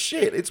 no probably.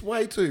 shit. It's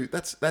way too...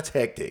 That's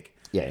hectic.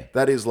 Yeah.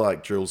 That is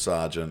like drill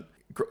sergeant.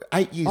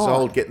 8 years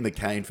old getting the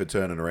cane for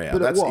turning around.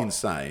 But That's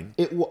insane.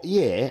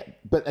 Yeah,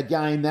 but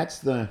again, that's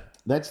the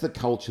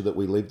culture that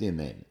we lived in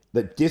then.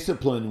 That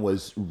discipline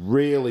was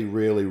really,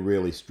 really,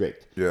 really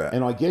strict. Yeah.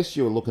 And I guess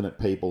you were looking at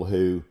people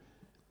who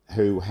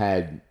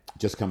had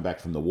just come back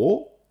from the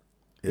war.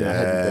 Hadn't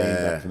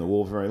been back from the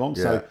war for very long.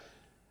 Yeah. So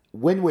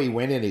when we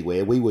went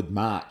anywhere, we would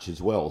march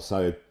as well.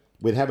 So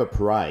we'd have a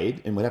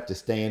parade and we'd have to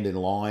stand in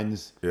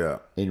lines,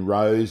 in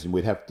rows, and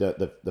we'd have to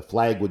the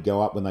flag would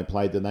go up when they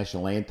played the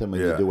national anthem,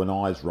 and you'd do an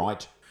eyes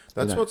right.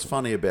 That's what's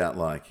funny about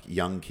like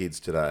young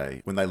kids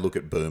today when they look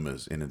at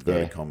boomers in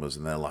inverted commas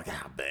and they're like,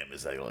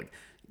 boomers.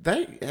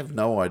 They have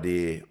no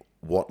idea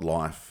what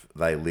life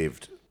they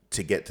lived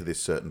to get to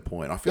this certain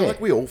point. I feel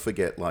like we all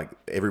forget, like,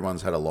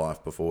 everyone's had a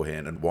life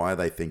beforehand and why are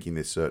they thinking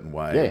this certain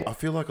way. Yeah. I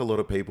feel like a lot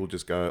of people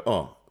just go,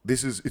 oh,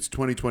 it's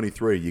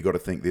 2023, you got to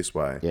think this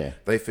way. Yeah.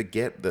 They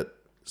forget that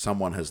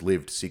someone has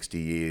lived 60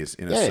 years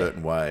in a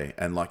certain way,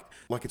 and like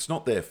it's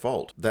not their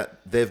fault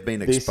that they've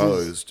been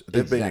exposed.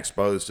 They've been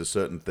exposed to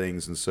certain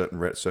things and certain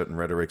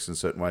rhetorics and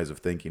certain ways of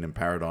thinking and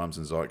paradigms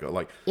and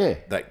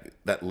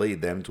that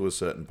lead them to a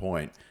certain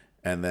point.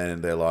 And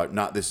then they're like,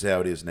 nah, this is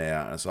how it is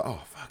now. And it's like,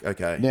 oh, fuck,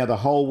 okay. Now the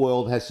whole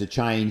world has to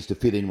change to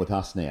fit in with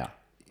us now.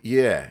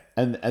 Yeah.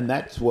 And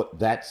I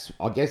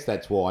guess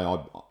that's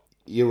why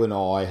you and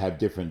I have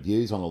different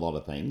views on a lot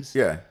of things.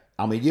 Yeah.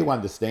 I mean, you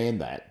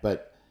understand that,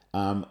 but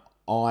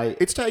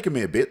it's taken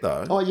me a bit,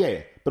 though. Oh,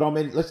 yeah. But I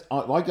mean,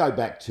 I go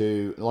back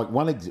to, like,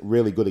 one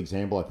really good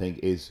example, I think,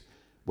 is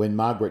when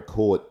Margaret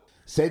Court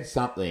said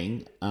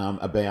something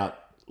about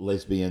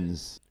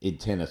lesbians in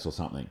tennis or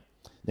something.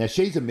 Now,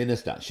 she's a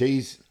minister.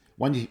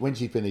 When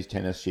she finished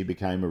tennis, she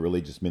became a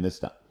religious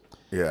minister.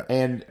 Yeah.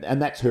 And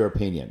that's her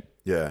opinion.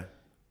 Yeah.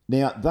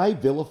 Now, they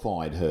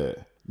vilified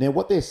her. Now,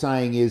 what they're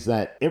saying is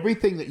that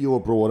everything that you were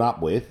brought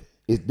up with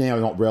is now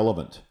not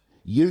relevant.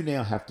 You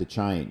now have to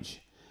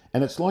change.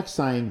 And it's like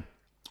saying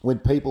when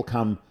people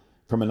come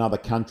from another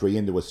country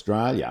into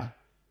Australia,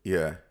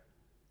 yeah,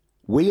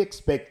 we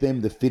expect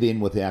them to fit in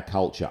with our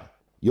culture.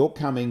 You're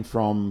coming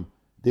from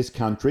this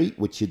country,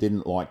 which you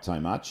didn't like so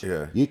much.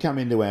 Yeah. You come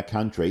into our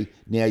country,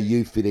 now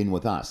you fit in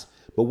with us.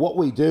 But what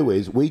we do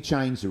is we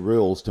change the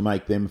rules to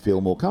make them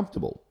feel more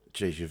comfortable.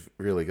 Geez, you've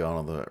really gone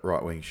on the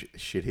right-wing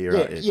shit here,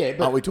 Yeah, aren't you? yeah,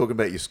 but- Aren't we talking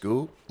about your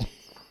school?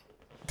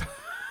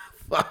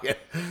 Fuck it.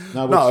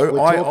 No, we're talking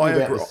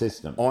about agree, the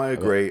system. I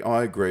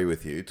agree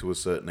with you to a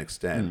certain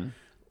extent.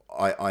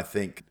 I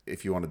think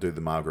if you want to do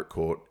the Margaret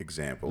Court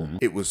example,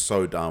 it was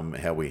so dumb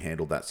how we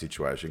handled that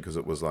situation, because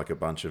it was like a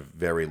bunch of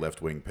very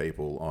left-wing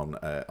people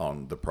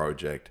on the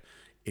project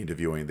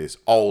interviewing this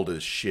old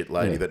as shit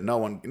lady that no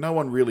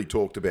one really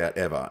talked about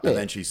ever. And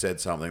then she said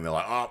something, they're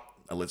like, oh,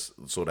 let's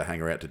sort of hang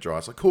her out to dry.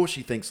 It's like, of course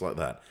she thinks like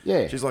that.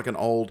 Yeah. She's like an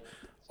old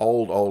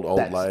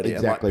That's lady.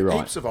 exactly and like,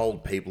 right. Heaps of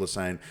old people are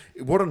saying,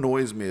 what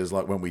annoys me is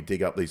like when we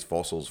dig up these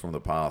fossils from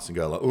the past and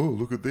go like, oh,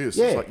 look at this.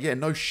 Yeah. It's like, yeah,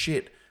 no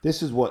shit.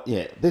 This is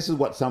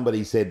what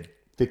somebody said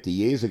 50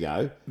 years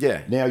ago.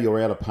 Yeah. Now you're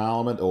out of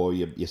Parliament, or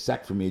you're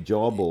sacked from your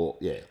job, or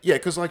Yeah,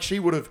 because like she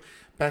would have,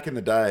 back in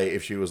the day,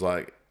 if she was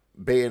like,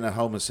 being a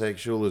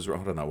homosexual is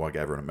wrong. I don't know why I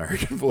gave her an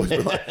American voice,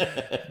 but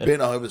like, being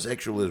a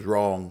homosexual is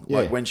wrong. Yeah.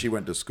 Like when she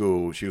went to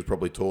school, she was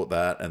probably taught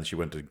that, and she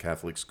went to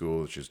Catholic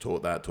school. She was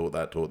taught that.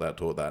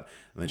 And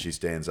then she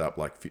stands up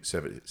like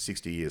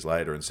 60 years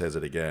later and says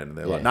it again. And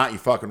they're like, nah, you're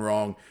fucking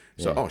wrong.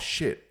 So, oh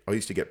shit, I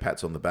used to get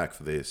pats on the back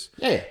for this.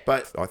 Yeah.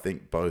 But I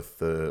think both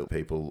the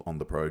people on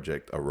the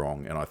project are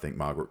wrong, and I think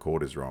Margaret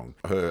Court is wrong.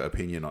 Her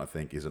opinion, I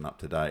think, isn't up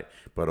to date,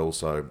 but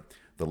also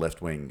the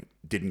left wing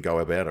didn't go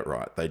about it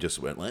right. They just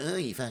went like, oh,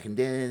 you fucking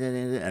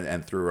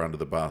and threw her under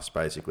the bus,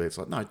 basically. It's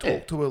like, no,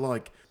 talk to her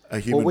like a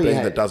human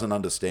being that doesn't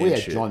understand shit.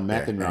 We had John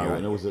McEnroe,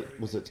 and it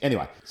was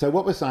anyway. So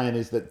what we're saying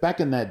is that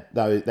back in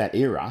that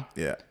era,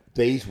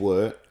 this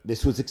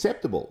was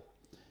acceptable.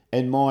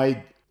 And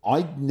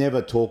I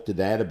never talked to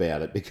Dad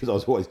about it because I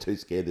was always too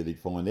scared that he'd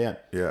find out.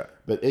 Yeah.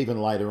 But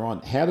even later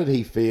on, how did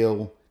he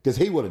feel? Because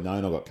he would have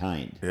known I got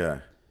caned.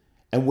 Yeah.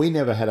 And we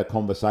never had a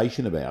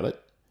conversation about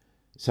it.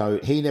 So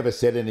he never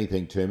said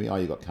anything to me, oh,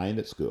 you got caned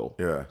at school.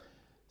 Yeah.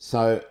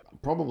 So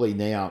probably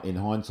now, in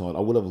hindsight, I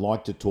would have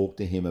liked to talk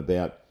to him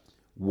about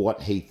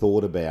what he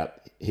thought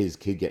about his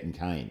kid getting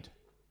caned.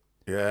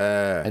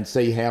 Yeah. And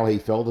see how he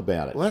felt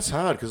about it. Well, that's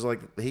hard because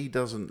like he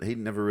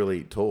never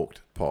really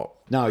talked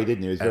Pop. No, he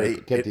didn't. He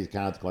kept his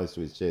cards close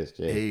to his chest.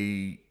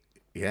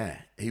 Yeah.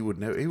 He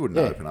wouldn't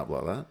open up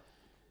like that.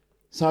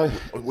 So,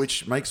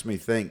 which makes me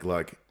think,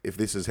 like, if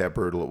this is how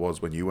brutal it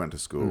was when you went to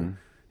school,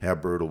 how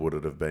brutal would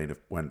it have been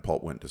when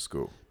Pop went to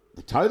school?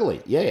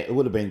 Totally, yeah. It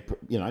would have been,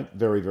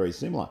 very, very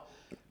similar.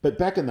 But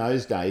back in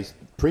those days,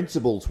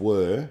 principals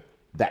were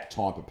that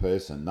type of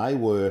person. They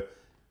were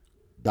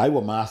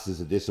masters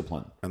of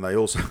discipline. And they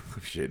also,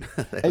 shit.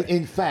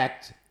 In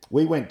fact,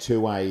 we went to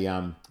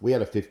we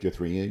had a 50th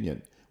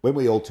reunion. When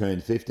we all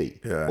turned 50,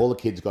 all the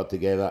kids got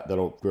together that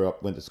all grew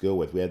up, went to school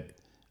with. We had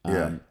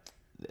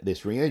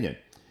this reunion.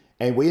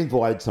 And we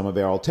invited some of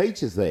our old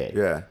teachers there.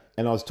 Yeah.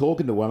 And I was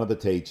talking to one of the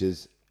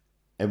teachers,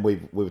 and we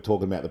were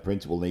talking about the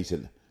principal, and he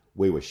said,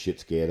 we were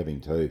shit scared of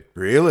him too.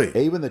 Really?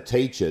 Even the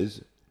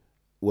teachers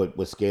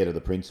were scared of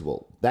the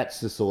principal. That's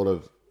the sort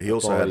of he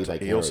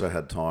also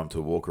had time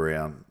to walk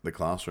around the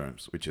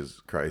classrooms, which is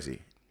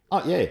crazy.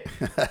 Oh, yeah.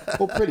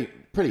 Well,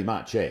 pretty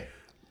much, yeah.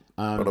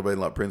 But I mean,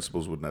 like,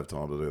 principals wouldn't have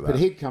time to do that. But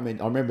he'd come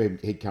in, I remember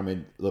he'd come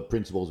in, the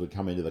principals would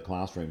come into the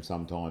classroom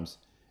sometimes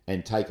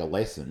and take a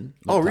lesson.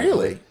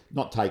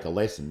 Not take a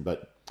lesson,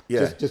 but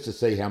just to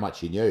see how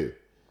much he knew.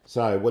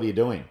 So, what are you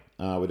doing?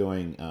 We're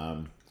doing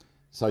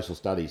social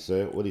studies,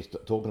 sir. What are you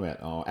talking about?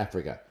 Oh,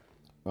 Africa.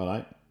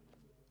 Right.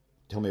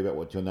 Tell me about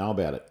what you know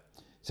about it.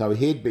 So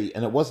he'd be,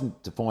 and it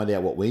wasn't to find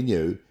out what we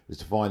knew, it was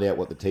to find out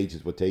what the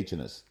teachers were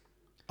teaching us.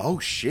 Oh,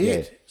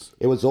 shit.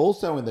 It was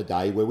also in the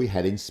day where we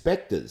had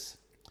inspectors.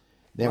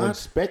 Now, What?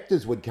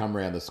 inspectors would come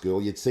around the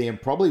school. You'd see them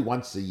probably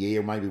once a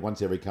year, maybe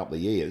once every couple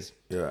of years.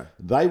 Yeah.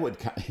 They would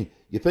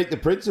you think the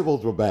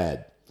principals were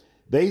bad.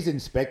 These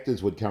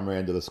inspectors would come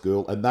around to the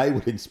school and they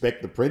would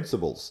inspect the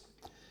principals.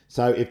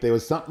 So if there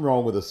was something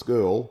wrong with the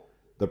school,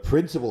 the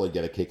principal would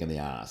get a kick in the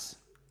ass.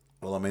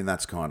 Well, I mean,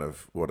 that's kind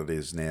of what it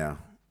is now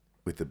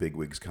with the big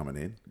wigs coming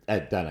in.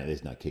 Don't know,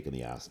 there's no kick in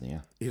the ass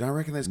now. You don't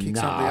reckon there's kicks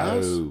up the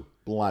ass? No,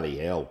 bloody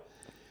hell.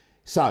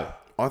 So,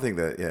 I think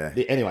that,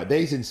 yeah. anyway,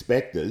 these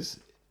inspectors,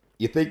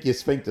 you think your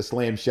sphincter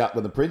slammed shut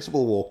when the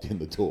principal walked in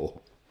the door.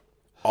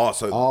 Oh,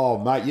 so Oh,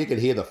 mate, you could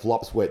hear the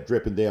flop sweat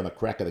dripping down the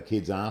crack of the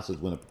kids' asses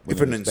when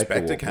if an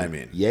inspector came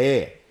in,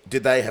 Yeah.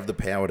 did they have the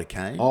power to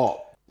cane?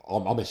 Oh,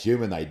 I'm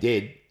assuming they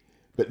did,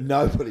 but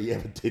nobody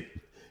ever did.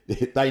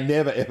 They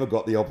never ever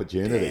got the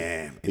opportunity.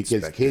 Damn, because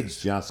inspectors.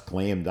 kids just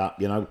clammed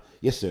up,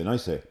 Yes, sir, no,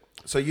 sir.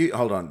 So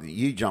hold on,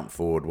 you jumped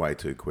forward way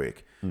too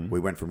quick. We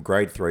went from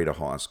grade 3 to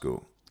high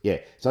school. Yeah,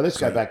 so let's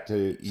go back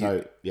to,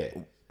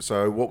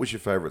 So what was your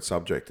favourite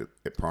subject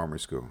at primary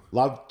school?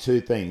 Love two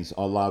things.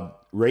 I love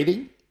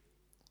reading.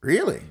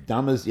 Really? As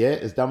dumb as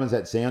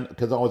that sound,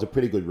 because I was a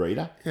pretty good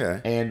reader. Yeah.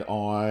 And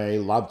I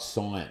loved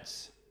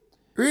science.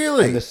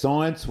 Really? And the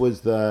science was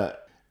the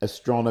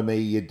astronomy,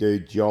 you do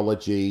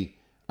geology,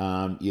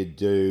 you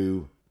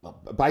do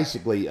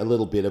basically a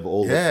little bit of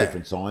all the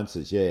different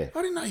sciences, I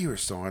didn't know you were a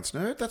science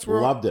nerd. That's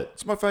where Loved it.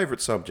 It's my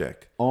favourite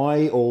subject.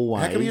 I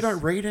always... How come you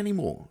don't read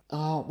anymore?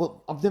 Oh,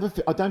 well,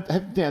 haven't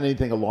found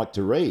anything I like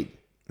to read,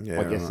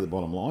 Yeah, I guess is the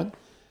bottom line.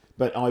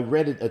 But I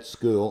read it at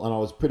school, and I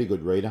was a pretty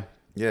good reader.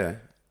 Yeah.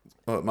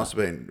 Well, it must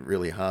have been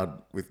really hard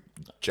with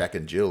Jack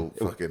and Jill,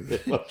 fucking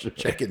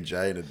Jack and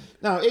Jane. And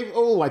No,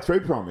 all the way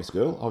through primary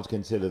school, I was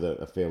considered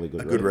a fairly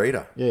good reader. good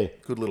reader. Yeah.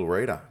 Good little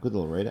reader. Good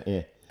little reader,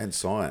 yeah. And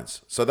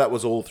science. So that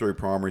was all through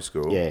primary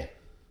school. Yeah.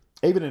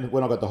 Even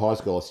when I got to high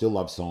school, I still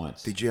loved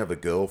science. Did you have a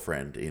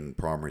girlfriend in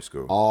primary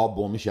school? Oh,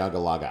 boom, shugga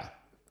lugga.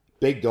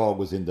 Big dog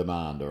was in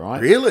demand, all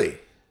right? Really?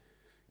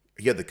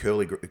 You had the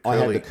curly I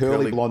had the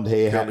curly blonde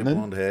hair curly happening.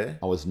 blonde hair.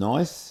 I was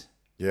nice.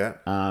 Yeah.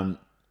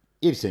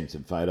 You've seen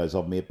some photos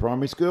of me at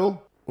primary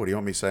school. What do you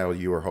want me to say? Oh,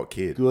 you were a hot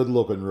kid. Good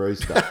looking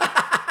rooster.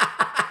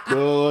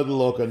 Good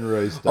looking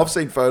rooster. I've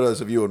seen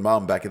photos of you and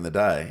Mum back in the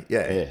day.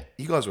 Yeah. Yeah.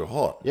 You guys were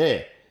hot.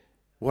 Yeah.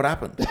 What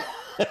happened?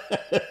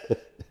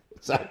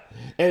 So,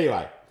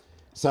 anyway.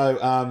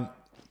 So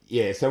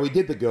we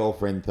did the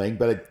girlfriend thing,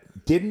 but it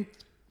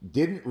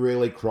didn't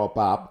really crop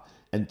up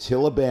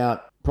until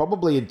about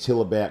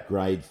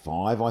grade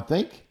 5, I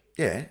think.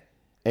 Yeah.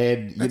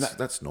 And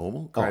That's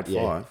normal. Grade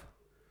 5.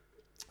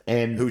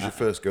 And Who was your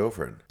first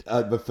girlfriend?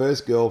 the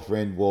first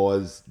girlfriend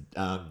was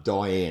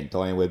Diane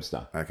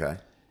Webster. Okay.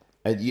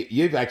 And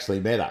you've actually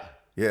met her.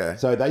 Yeah.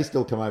 So they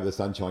still come over the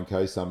Sunshine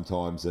Coast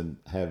sometimes and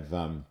have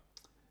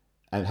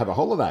a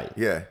holiday.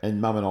 Yeah. And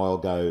Mum and I will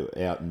go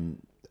out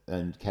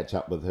and catch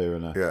up with her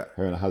and her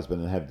and her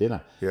husband and have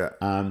dinner.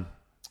 Yeah.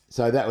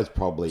 So that was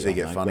probably... Does he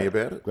get funny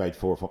about it? Grade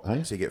 4 or 5. Hey?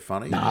 Does he get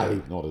funny?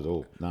 No, not at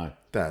all. No.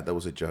 Dad, that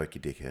was a joke,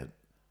 you dickhead.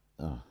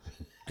 Oh.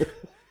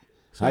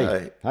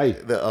 So, Hey.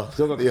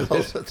 Still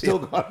Still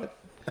got it.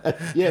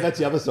 Yeah, that's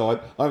the other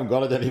side. I haven't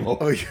got it anymore.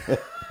 Oh,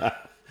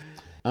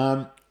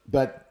 yeah.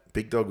 But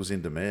Big Dog was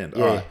in demand.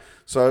 Yeah. All right.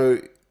 So,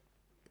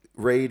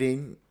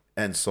 reading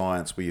and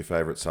science were your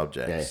favourite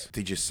subjects. Yeah.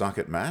 Did you suck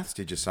at maths?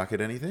 Did you suck at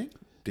anything?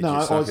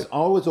 I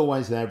was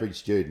always an average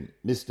student.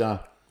 Mr.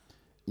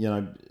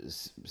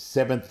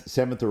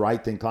 7th or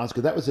 8th in class,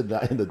 because that was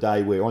in the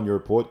day where on your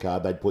report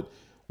card they'd put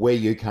where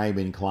you came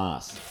in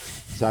class.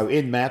 So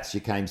in maths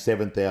you came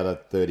 7th out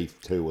of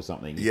 32 or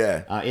something.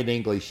 Yeah. In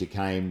English you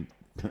came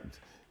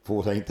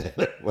 14th out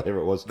of whatever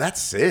it was.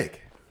 That's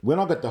sick. When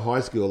I got to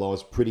high school I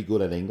was pretty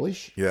good at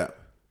English. Yeah.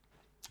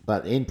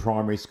 But in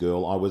primary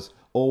school I was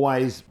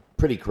always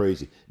pretty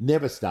cruisy.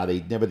 Never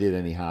studied, never did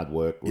any hard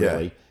work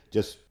really. Yeah.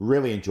 Just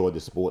really enjoyed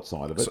the sports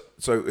side of it.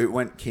 So it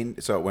went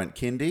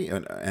kindy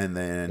and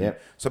then...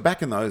 Yep. So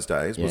back in those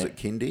days, was it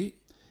kindy?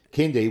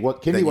 Kindy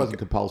wasn't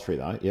compulsory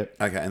though.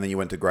 Yep. Okay, and then you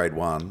went to grade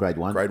 1. Grade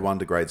 1. Grade 1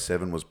 to grade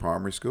 7 was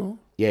primary school?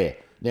 Yeah.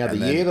 Now,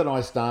 year that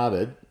I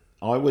started,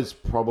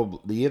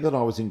 the year that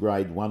I was in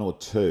grade 1 or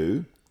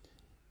 2,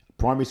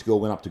 primary school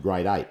went up to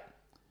grade 8.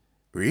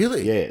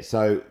 Really? Yeah.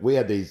 So we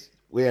had these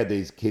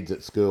kids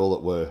at school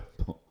that were,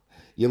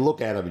 you look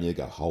at them and you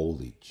go,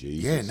 holy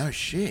Jesus. Yeah, no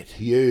shit.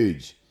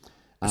 Huge.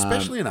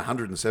 Especially in a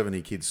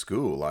 170 kids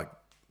school, like...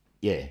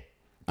 Yeah.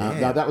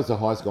 No, that was the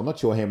high school. I'm not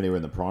sure how many were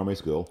in the primary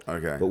school.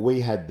 Okay. But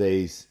we had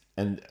these,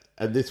 and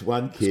this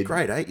one kid... It's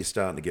grade 8, you're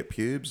starting to get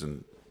pubes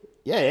and...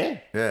 Yeah.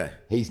 Yeah.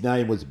 His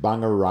name was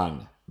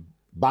Bungarung.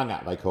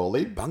 Bunga, they called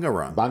him.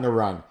 Bungarung.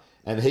 Bungarung.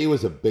 And he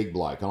was a big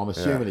bloke. And I'm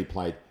assuming he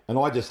played... And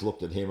I just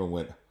looked at him and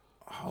went,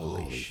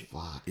 holy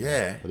fuck.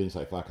 Yeah. I didn't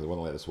say fuck because I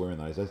wasn't allowed to swear in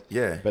those days.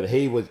 Yeah. But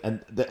he was...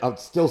 And it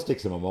still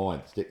sticks in my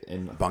mind.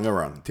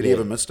 Bungarung. Did he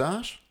have a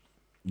moustache?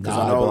 No,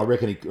 but I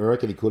reckon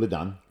he could have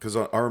done. Because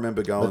I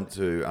remember going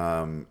to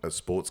a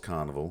sports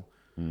carnival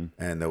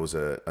and there was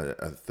a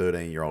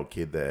 13-year-old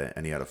kid there,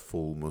 and he had a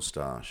full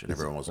moustache, and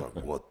everyone was like,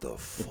 "What the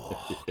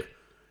fuck?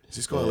 Is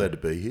this guy allowed to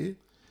be here?"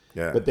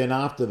 Yeah. But then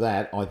after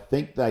that, I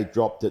think they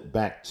dropped it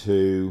back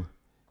to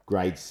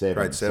grade 7.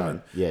 Grade 7.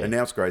 So, yeah. And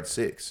now it's grade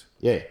 6.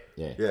 Yeah.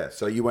 Yeah.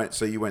 So you went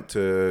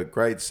to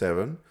grade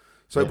 7.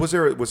 So was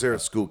there a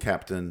school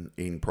captain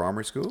in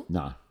primary school?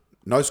 No.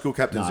 No school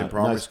captains in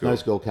primary school. No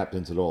school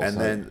captains at all.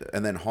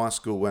 And then high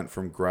school went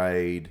from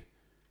grade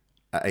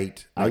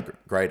 8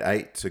 grade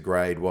 8 to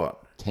grade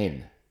what?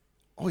 10.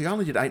 Oh, you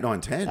only did 8,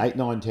 9, 10. 8,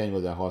 9, 10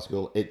 was our high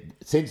school.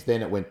 Since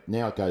then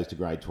now it goes to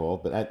grade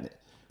 12, but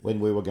when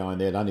we were going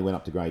there, it only went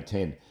up to grade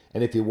 10.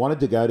 And if you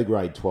wanted to go to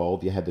grade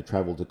 12, you had to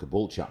travel to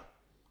Caboolture,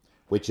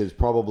 which is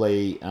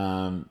probably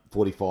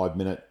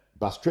 45-minute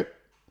bus trip.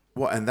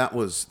 Well, and that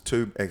was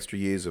 2 extra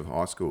years of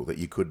high school that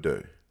you could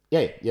do.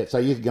 Yeah. So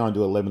you could go and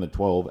do 11 or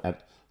 12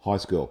 at high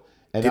school.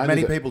 And Did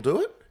many people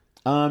do it?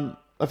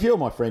 A few of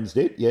my friends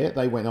did, yeah.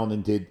 They went on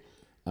and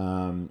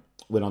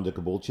went on to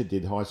Caboolture,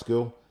 did high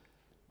school.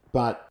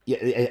 But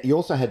yeah, you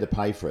also had to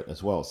pay for it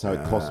as well, so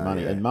it cost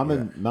money. And mum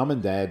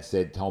and dad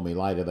told me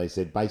later, they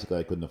said basically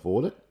they couldn't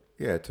afford it.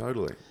 Yeah,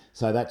 totally.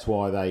 So that's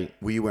why they...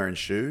 Were you wearing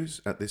shoes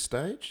at this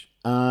stage?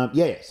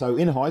 Yeah, so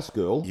in high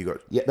school,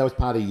 that was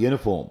part of your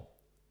uniform.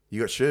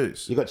 You got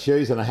shoes? You got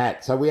shoes and a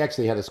hat. So we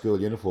actually had a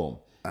school uniform.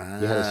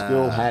 You had a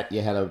school hat,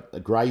 you had a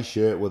grey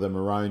shirt with a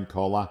maroon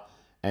collar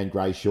and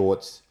grey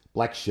shorts,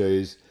 black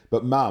shoes.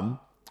 But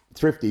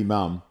thrifty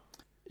mum,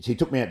 she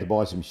took me out to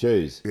buy some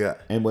shoes. Yeah.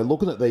 And we're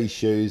looking at these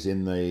shoes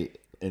in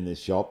this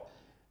shop,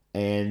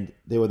 and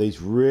there were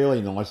these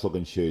really nice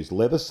looking shoes,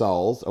 leather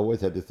soles. I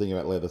always had this thing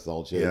about leather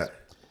sole shoes. Yeah.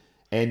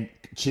 And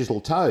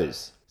chisel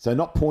toes. So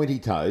not pointy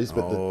toes,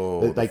 but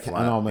they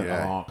flat, and I went,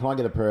 can I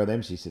get a pair of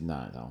them? She said,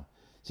 no.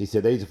 She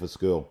said, these are for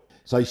school.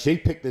 So she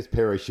picked this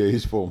pair of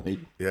shoes for me.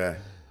 Yeah.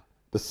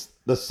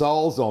 The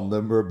soles on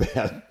them were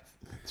about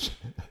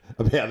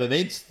an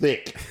inch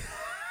thick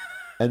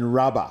and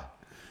rubber.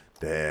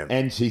 Damn.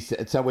 And she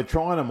said, so we're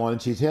trying them on,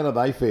 and she said, how do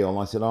they feel? And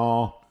I said, they're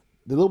a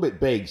little bit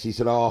big. She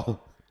said,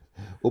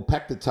 we'll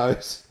pack the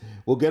toes.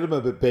 We'll get them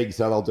a bit big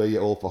so they'll do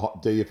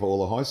you for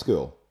all the high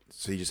school.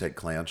 So you just had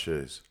clown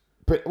shoes?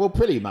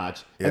 Pretty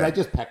much. Yeah. And they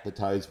just packed the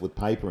toes with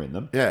paper in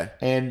them. Yeah.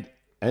 And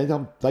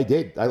they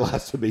did. They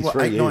lasted me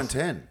 3 years. 8, 9,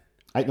 10?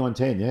 8, 9,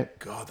 10, yeah.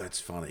 God, that's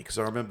funny. Because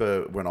I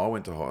remember when I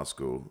went to high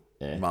school,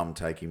 Mum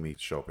taking me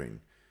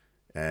shopping,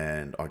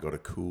 and I got a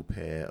cool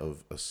pair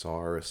of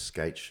Osiris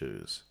skate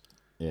shoes.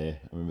 Yeah,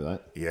 I remember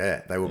that.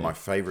 Yeah, they were my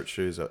favourite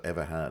shoes I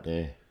ever had.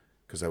 Yeah.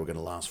 Because they were going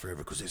to last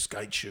forever. Because they're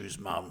skate shoes,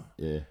 Mum.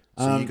 Yeah.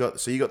 So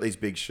you got these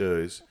big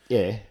shoes.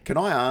 Yeah. Can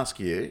I ask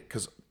you?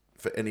 Because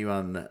for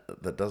anyone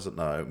that doesn't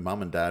know,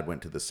 Mum and Dad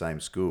went to the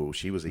same school.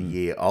 She was a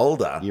year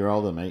older. You're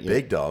older, mate. Yeah.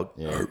 Big dog.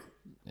 Yeah.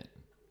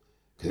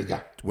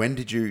 When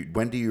do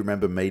you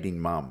remember meeting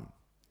Mum?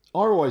 I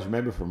always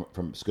remember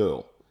from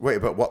school. Wait,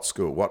 but what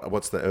school?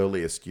 What's the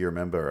earliest you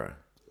remember her?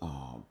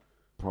 Oh,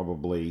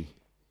 probably.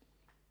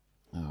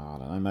 I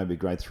don't know, maybe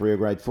grade 3 or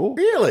grade 4.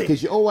 Really?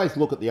 Because you always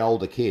look at the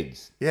older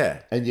kids.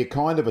 Yeah. And you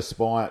kind of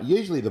aspire,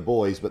 usually the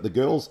boys, but the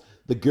girls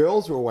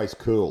are always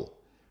cool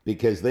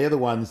because they're the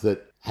ones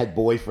that had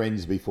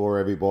boyfriends before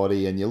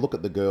everybody, and you look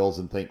at the girls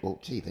and think, well,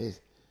 gee,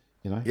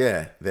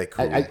 Yeah, they're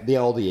cool. The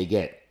older you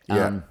get.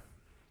 Yeah.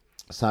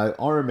 So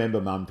I remember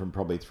Mum from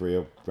probably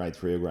grade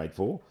 3 or grade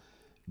 4,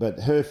 but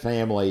her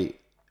family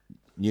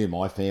knew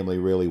my family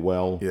really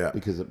well. Yeah.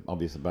 Because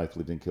obviously both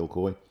lived in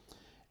Kilcoy,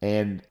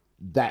 and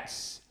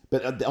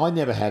but I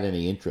never had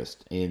any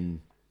interest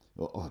in.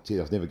 I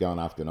was never going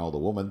after an older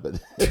woman, but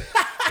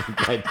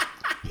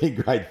in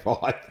grade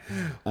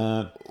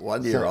 5,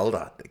 1 year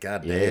older.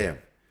 God damn. Yeah.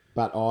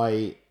 But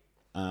I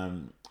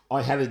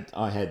had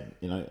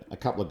a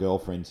couple of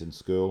girlfriends in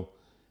school,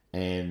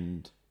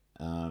 and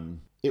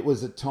it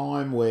was a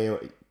time where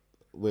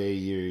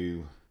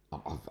you,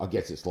 I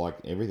guess it's like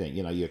everything,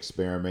 you're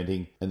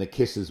experimenting, and the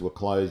kisses were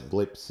closed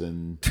lips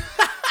and.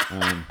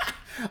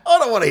 I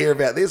don't want to hear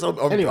about this. I'm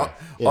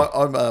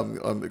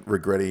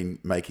regretting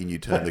making you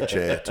turn the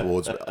chair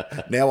towards me.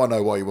 Now I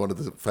know why you wanted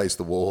to face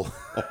the wall.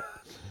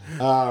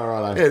 All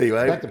right.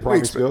 Anyway, back to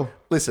primary school.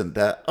 Listen,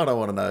 Dad, I don't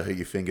want to know who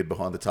you fingered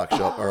behind the tuck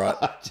shop, all right?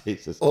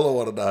 Jesus. All I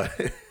want to know.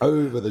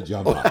 Over the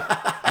jumper.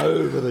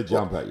 Over the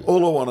jumper. Yeah.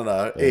 All I want to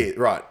know is,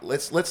 right,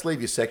 let's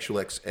leave your sexual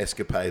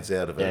escapades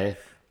out of it,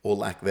 or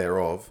lack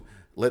thereof.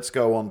 Let's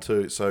go on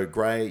to,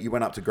 you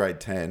went up to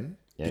grade 10.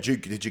 Yeah.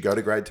 Did you go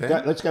to grade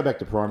 10? Let's go back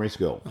to primary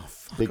school. Oh,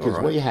 fuck, because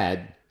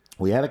right.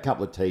 we had a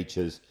couple of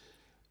teachers.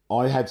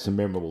 I had some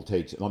memorable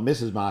teachers. Like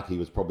Mrs. Markey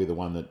was probably the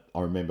one that I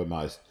remember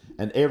most.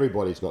 And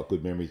everybody's got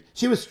good memories.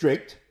 She was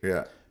strict.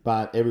 Yeah.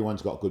 But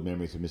everyone's got good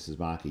memories of Mrs.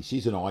 Markey.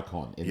 She's an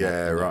icon in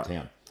that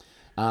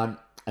town.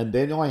 And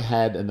then I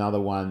had another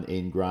one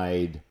in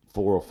grade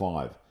 4 or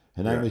 5.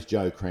 Her name was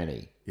Jo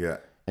Cranny. Yeah.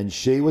 And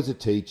she was a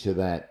teacher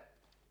that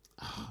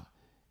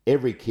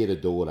every kid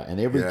adored her. And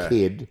every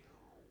kid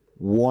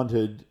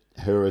wanted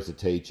her as a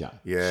teacher.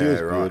 Yeah, she was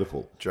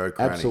beautiful. Jo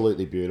Cranny.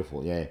 Absolutely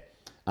beautiful, yeah.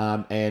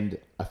 And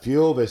a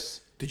few of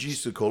us... Did you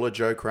used to call her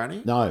Jo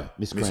Cranny? No,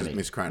 Miss Cranny.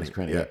 Miss Cranny.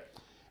 Yeah.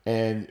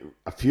 And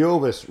a few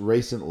of us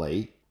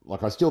recently,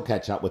 like I still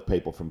catch up with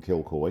people from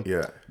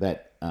Kilcoy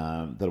that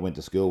I went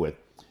to school with.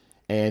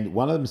 And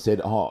one of them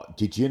said, "Oh,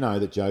 did you know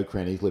that Joe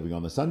Cranny's living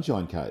on the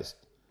Sunshine Coast?"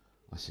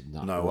 I said,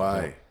 "No. No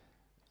way.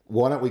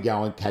 Why don't we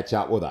go and catch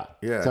up with her?"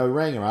 Yeah. So we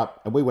rang her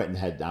up and we went and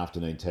had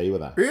afternoon tea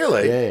with her.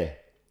 Really? Yeah.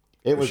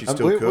 It was. She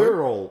still we cool?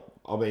 were all,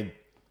 I mean,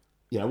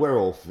 we're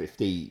all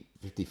 50,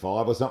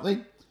 55 or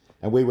something.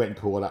 And we went and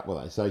caught up with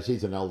her. So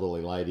she's an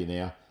elderly lady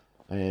now.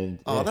 And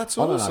that's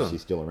I don't know awesome. if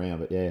she's still around,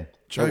 but yeah.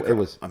 Joe, it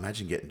was.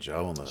 imagine getting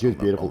Joe on the, She was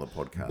beautiful. on the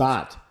podcast.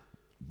 But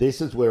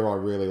this is where I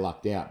really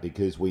lucked out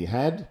because we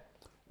had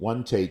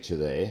one teacher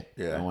there.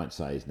 Yeah. I won't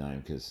say his name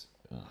because...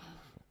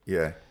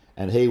 yeah.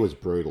 And he was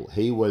brutal.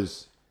 He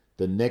was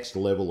the next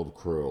level of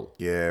cruel.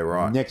 Yeah,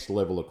 right. Next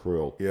level of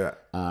cruel. Yeah.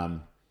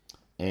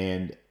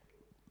 And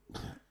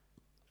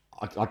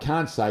I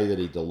can't say that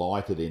he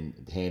delighted in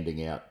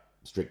handing out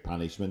strict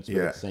punishments, but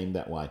it seemed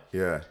that way.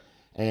 Yeah.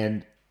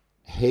 And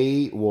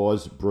he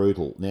was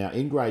brutal. Now,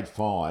 in grade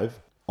 5,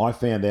 I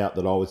found out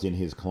that I was in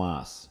his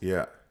class.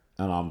 Yeah.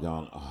 And I'm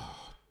going,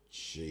 oh,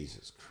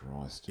 Jesus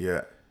Christ.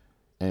 Yeah.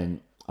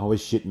 And I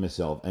was shitting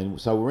myself. And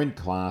so we're in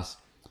class,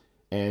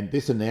 and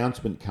this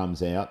announcement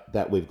comes out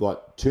that we've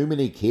got too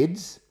many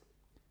kids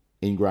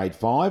in grade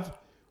 5.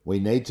 We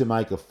need to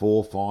make a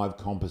 4-5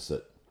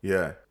 composite.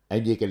 Yeah.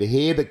 And you can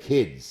hear the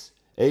kids,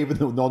 even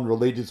the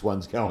non-religious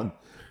ones, going,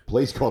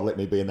 "Please God, let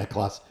me be in that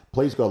class.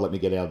 Please God, let me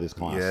get out of this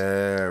class."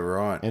 Yeah,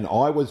 right. And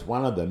I was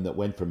one of them that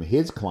went from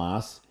his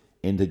class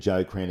into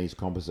Joe Cranny's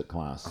composite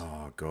class.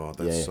 Oh God,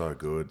 that's so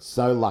good.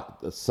 So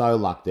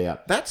lucked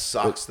out. That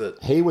sucks.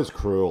 That He was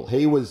cruel.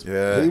 He was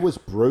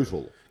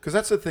brutal. because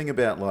that's the thing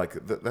about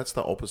that's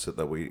the opposite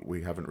that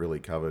we haven't really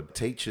covered.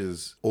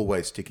 Teachers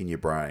always stick in your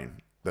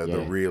brain.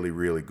 The really,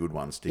 really good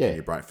ones stick in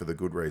your brain for the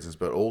good reasons,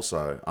 but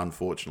also,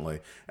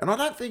 unfortunately, and I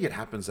don't think it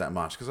happens that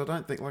much because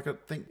I think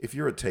if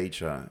you're a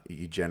teacher,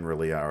 you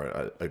generally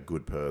are a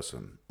good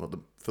person for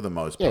the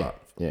most part.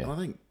 Yeah. And I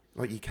think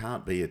you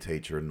can't be a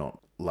teacher and not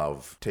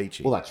love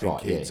teaching. Well, that's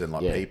right. Kids and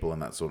people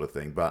and that sort of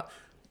thing, but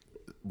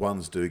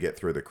ones do get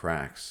through the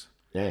cracks.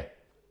 Yeah.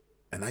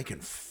 And they can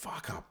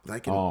fuck up. They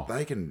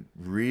can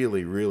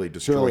really, really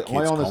destroy Truly,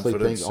 kids' I honestly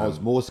confidence. think I was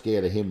more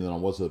scared of him than I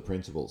was of the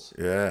principals.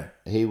 Yeah.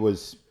 He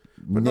was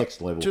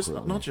next level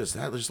cruel. Not just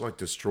that, just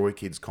destroy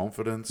kids'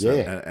 confidence. So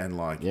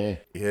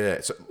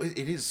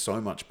it is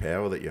so much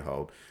power that you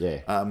hold.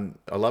 Yeah.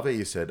 I love how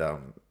you said,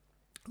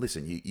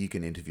 listen, you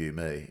can interview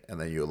me, and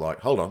then you're like,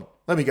 hold on,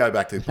 let me go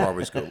back to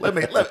primary school.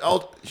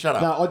 I'll shut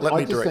up.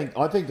 No,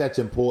 I think that's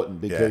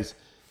important because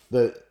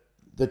the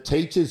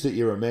teachers that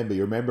you remember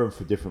them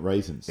for different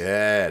reasons.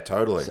 Yeah,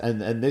 totally.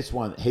 And this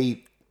one,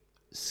 he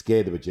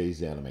scared the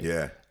bejesus out of me.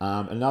 Yeah.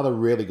 Another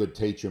really good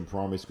teacher in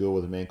primary school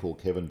was a man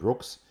called Kevin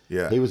Brooks.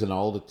 Yeah. He was an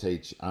older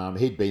teacher.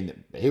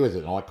 He was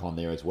an icon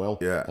there as well.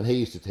 Yeah. And he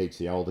used to teach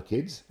the older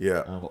kids.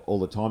 Yeah. All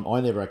the time. I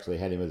never actually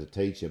had him as a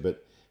teacher,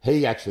 but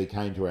he actually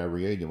came to our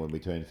reunion when we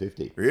turned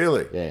 50.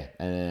 Really? Yeah.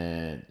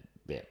 And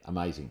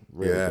amazing.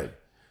 Really good.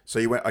 So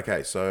you went,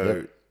 okay,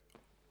 so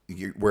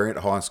we're at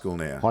high school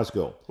now. High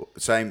school.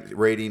 Same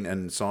reading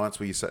and science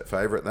were your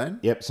favourite then?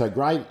 Yep. So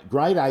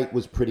grade 8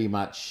 was pretty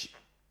much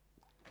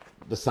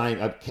the same,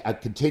 a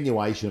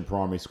continuation of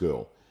primary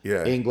school.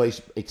 Yeah. English,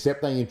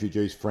 except they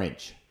introduced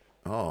French.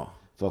 Oh.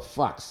 For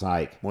fuck's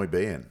sake. Muy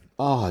bien.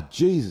 Oh,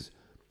 Jesus.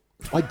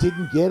 I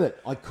didn't get it.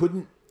 I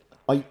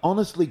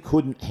honestly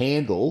couldn't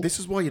handle. This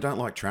is why you don't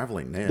like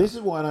travelling now. This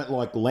is why I don't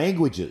like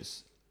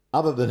languages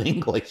other than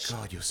English.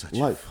 God, you're such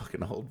a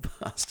fucking old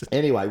bastard.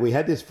 Anyway, we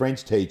had this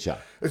French teacher.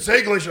 It's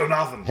English or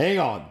nothing. Hang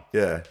on.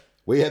 Yeah.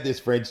 We had this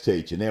French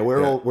teacher. Now,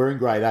 we're in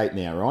grade 8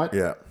 now, right?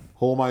 Yeah.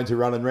 Hormones are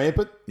running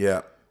rampant.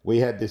 Yeah. We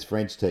had this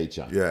French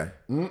teacher. Yeah.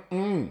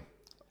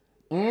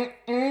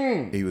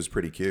 He was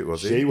pretty cute,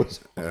 was he? She was.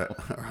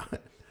 Right.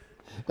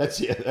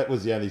 That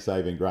was the only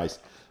saving grace.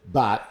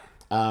 But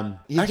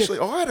actually,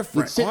 I had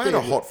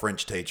a hot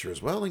French teacher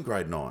as well in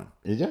grade 9.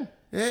 Did you?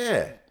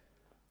 Yeah.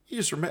 You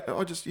just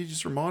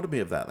reminded me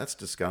of that. That's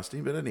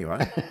disgusting, but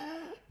anyway.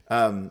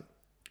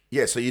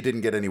 So you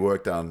didn't get any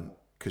work done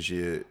because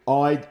you.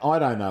 I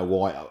don't know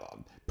why.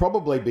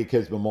 Probably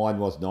because my mind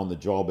wasn't on the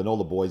job, and all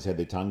the boys had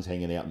their tongues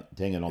hanging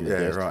on the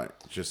desk. Yeah, right.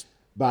 Just.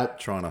 But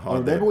trying to hide. I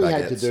remember we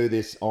had to baguettes. do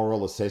this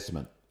oral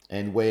assessment,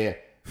 and where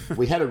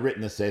we had a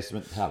written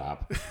assessment. Shut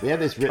up. We had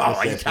this written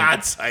assessment. You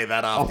can't say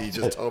that after you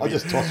just told me. I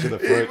just tossed you the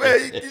fruit.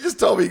 You just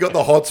told me you got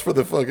the hots for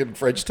the fucking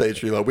French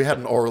teacher. You're like, we had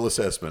an oral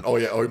assessment. Oh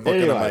yeah, I'm not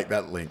going to make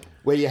that link.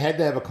 Where you had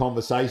to have a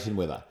conversation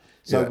with her.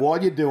 So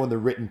while you're doing the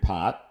written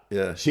part,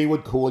 she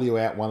would call you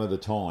out one at a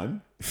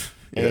time,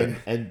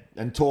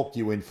 and talk to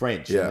you in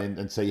French,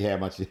 and see how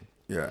much.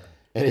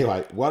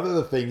 Anyway, one of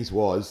the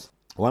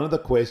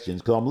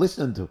questions, because I'm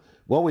listening to.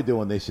 While we're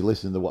doing this, you're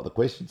listening to what the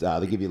questions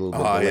are. They give you a little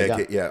bit of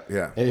leg up.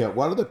 Yeah. Anyway,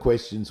 one of the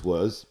questions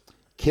was,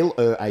 "Quelle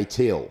heure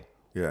est-il?"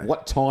 Yeah.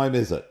 What time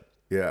is it?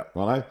 Yeah.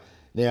 Right?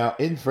 Now,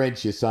 in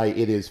French, you say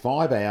it is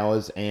 5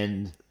 hours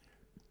and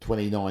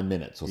 29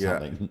 minutes or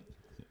something.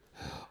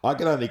 I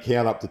can only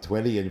count up to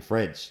 20 in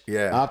French.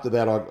 Yeah. After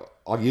that,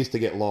 I used to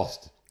get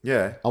lost.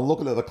 Yeah. I'm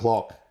looking at the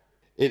clock.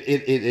 It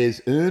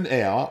is earn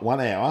hour, 1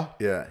 hour,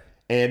 Yeah.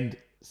 and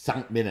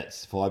sunk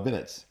minutes, 5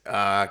 minutes.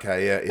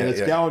 Okay, yeah, yeah. And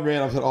it's going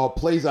round. I thought, oh,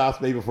 please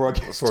ask me before I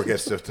get Before it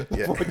gets to...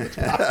 Yeah. before I get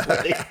to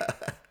last week.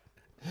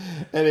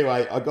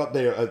 Anyway, I got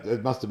there.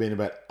 It must have been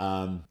about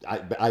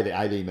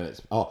 18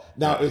 minutes. Oh,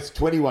 no, it was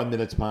 21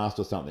 minutes past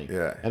or something.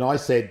 Yeah. And I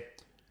said,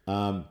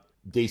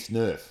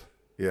 de-snurf.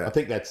 Yeah. I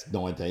think that's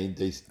 19,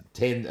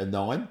 10 and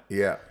 9.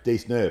 Yeah.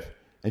 De-snurf.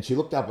 And she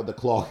looked up at the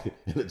clock,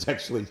 and it's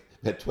actually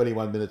about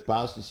 21 minutes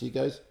past, and she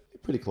goes,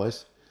 "You're pretty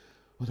close."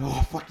 I went,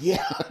 "Oh, fuck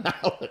yeah, I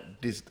nailed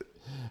it."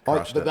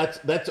 But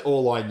that's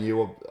all I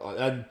knew.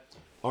 And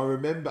I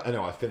remember, I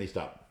know I finished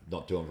up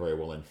not doing very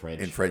well in French.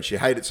 In French, you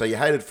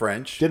hated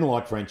French. Didn't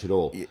like French at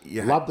all.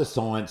 Love the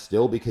science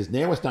still, because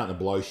now we're starting to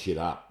blow shit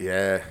up.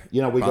 Yeah.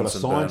 You know, we've got a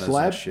science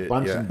lab,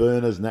 Bunsen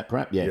burners and that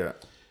crap. Yeah.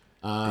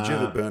 Did you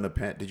ever burn a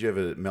pen? Did you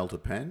ever melt a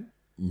pen?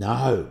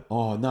 No.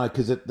 Oh, no,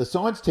 because the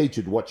science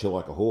teacher would watch you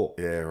like a hawk.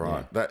 Yeah,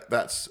 right. Yeah.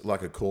 That's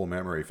like a core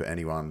memory for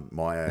anyone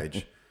my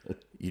age.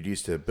 You'd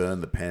used to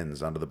burn the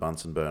pens under the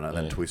Bunsen burner and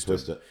then twist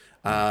it.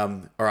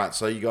 All right,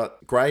 so you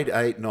got grade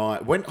 8,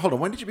 9.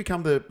 When did you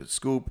become the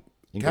school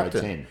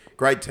captain? Grade 10.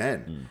 Grade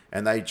 10.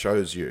 And they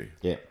chose you.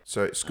 Yeah.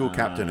 So school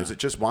captain, is it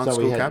just one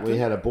school captain? We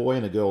had a boy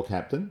and a girl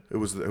captain. Who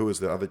was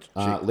the other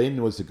chick?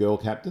 Lynn was the girl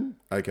captain.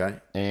 Okay.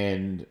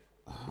 And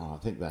I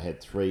think they had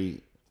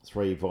three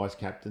vice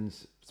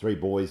captains, 3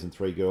 boys and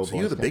 3 girls. So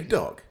you're the big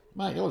dog.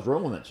 Mate, I was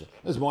ruling that shit.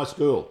 This is my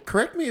school.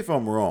 Correct me if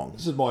I'm wrong.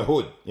 This is my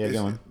hood. Yeah,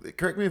 go on.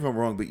 Correct me if I'm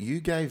wrong, but you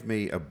gave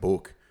me a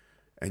book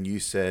and you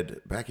said,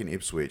 back in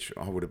Ipswich,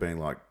 I would have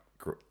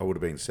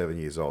been 7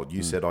 years old.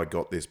 You said I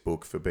got this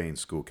book for being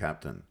school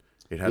captain.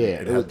 It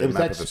was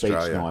that speech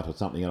night or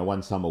something, and I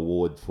won some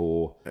award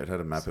for... It had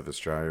a map of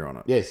Australia on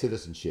it. Yeah,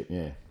 citizenship,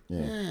 yeah.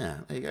 Yeah,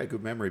 there you go.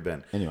 Good memory,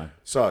 Ben. Anyway.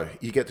 So,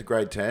 you get to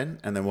grade 10,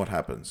 and then what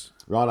happens?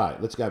 Righto,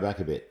 let's go back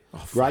a bit.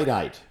 Grade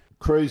 8,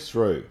 cruise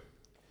through.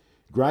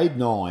 Grade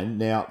 9,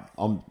 now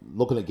I'm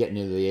looking at getting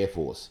into the Air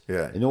Force.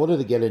 Yeah. In order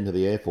to get into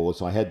the Air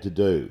Force, I had to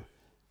do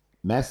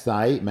Maths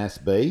A, Maths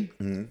B.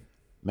 Mm-hmm.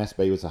 Maths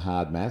B was a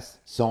hard maths.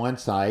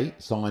 Science A,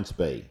 Science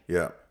B.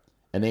 Yeah.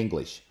 And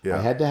English. Yeah.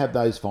 I had to have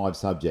those 5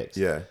 subjects.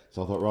 Yeah.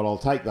 So I thought, right, I'll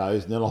take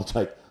those, and then I'll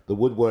take the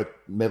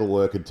woodwork,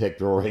 metalwork, and tech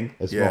drawing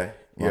as well. Right.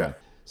 Yeah.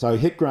 So I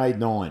hit grade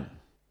 9,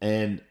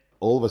 and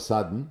all of a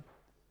sudden,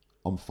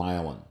 I'm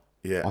failing.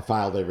 Yeah. I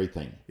failed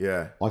everything.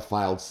 Yeah. I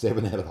failed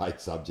 7 out of 8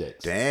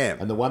 subjects.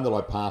 Damn. And the one that I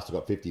passed, I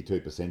got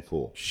 52%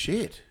 for.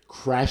 Shit.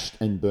 Crashed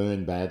and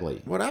burned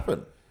badly. What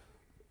happened?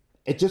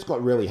 It just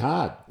got really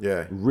hard.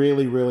 Yeah.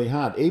 Really, really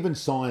hard. Even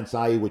Science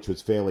A, which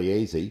was fairly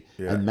easy,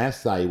 and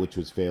Maths A, which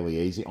was fairly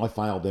easy, I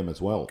failed them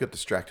as well. Got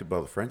distracted by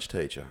the French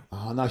teacher.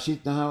 Oh, no,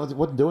 I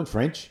wasn't doing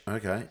French.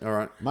 Okay, all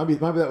right. Maybe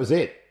that was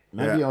it.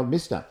 Maybe I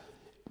missed her.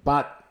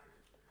 But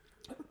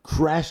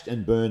crashed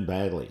and burned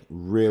badly.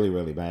 Really,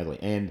 really badly.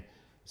 And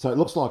so it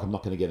looks like I'm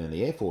not going to get in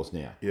the Air Force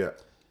now. Yeah.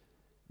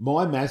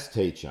 My maths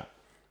teacher,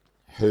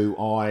 who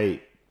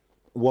I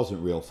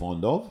wasn't real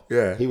fond of,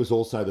 he was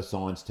also the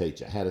science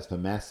teacher, had us for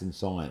maths and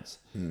science.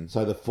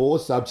 So the 4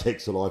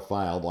 subjects that I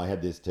failed, I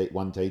had this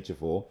one teacher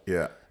for.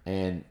 Yeah.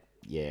 And,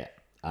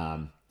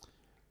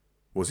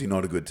 was he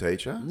not a good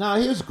teacher? no,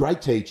 he was a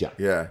great teacher.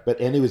 Yeah.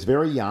 And he was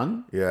very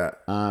young. Yeah.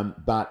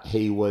 But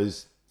he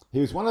was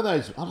one of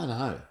those, I don't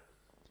know,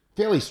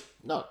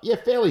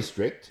 fairly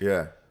strict.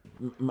 Yeah.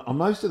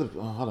 Most of the,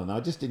 I don't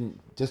know, just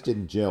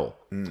didn't gel.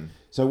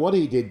 So what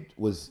he did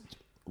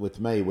with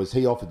me was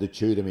he offered to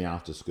tutor me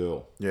after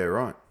school. Yeah,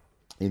 right.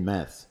 In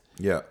maths.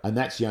 Yeah. And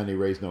that's the only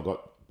reason I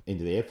got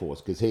into the Air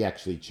Force, because he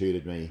actually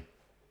tutored me.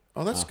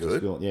 Oh, that's after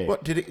good. School. Yeah.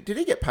 What did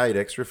he get paid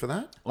extra for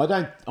that? I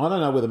don't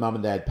know whether Mum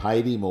and Dad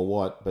paid him or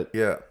what, but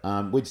yeah.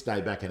 We'd stay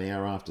back an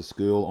hour after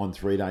school on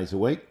 3 days a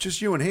week.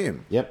 Just you and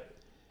him. Yep.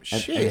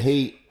 Shit.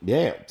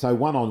 And so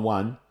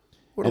 1-on-1.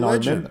 What a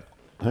legend.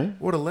 Huh?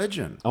 What a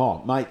legend.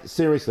 Oh, mate,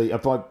 seriously,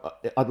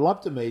 I'd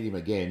love to meet him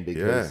again,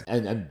 because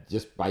and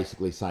just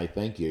basically say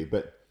thank you.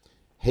 But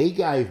he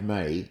gave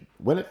me,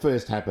 when it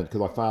first happened,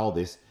 because I failed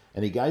this,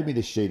 and he gave me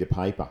this sheet of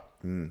paper.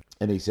 And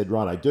he said,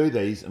 righto, do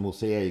these and we'll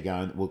see how you go,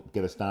 and we'll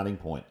get a starting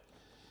point.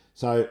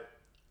 So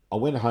I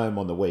went home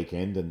on the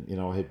weekend, and,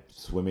 I had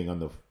swimming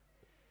I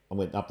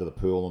went up to the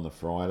pool on the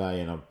Friday,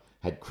 and I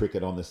had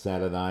cricket on the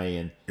Saturday,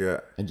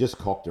 and just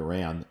cocked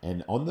around.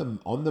 And on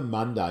the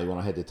Monday, when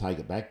I had to take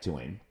it back to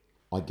him,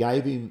 I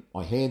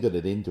handed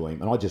it in to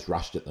him, and I just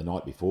rushed it the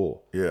night before.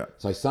 Yeah.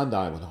 So Sunday,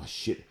 I went, oh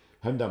shit,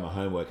 haven't done my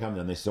homework, haven't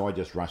done this, so I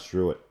just rushed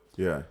through it.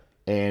 Yeah.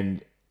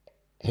 And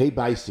he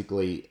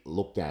basically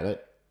looked at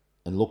it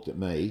and looked at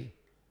me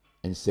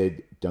and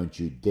said, don't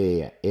you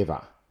dare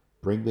ever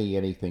bring me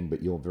anything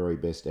but your very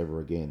best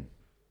ever again.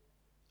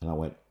 And I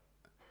went,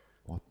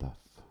 what the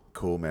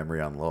Cool memory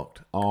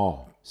unlocked.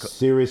 Oh,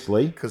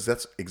 seriously? Because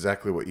that's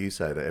exactly what you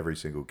say to every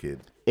single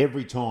kid.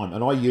 Every time.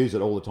 And I use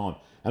it all the time.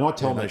 And I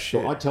tell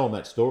them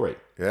that story.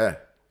 Yeah.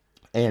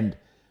 And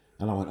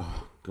I went,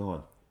 oh,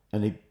 God.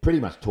 And he pretty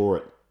much tore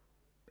it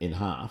in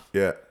half.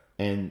 Yeah.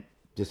 And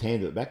just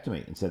handed it back to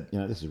me and said,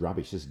 this is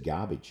rubbish. This is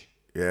garbage.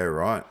 Yeah,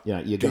 right.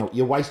 You know,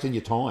 you're wasting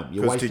your time.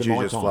 You're wasting Did you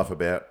my just time. fluff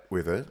about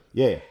with it?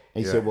 Yeah.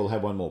 He said, "We'll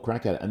have one more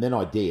crack at it," and then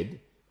I did.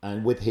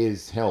 And with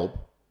his help,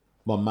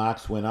 my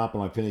marks went up,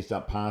 and I finished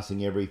up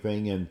passing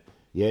everything. And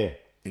yeah.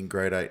 In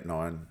grade 8,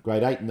 9.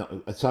 Grade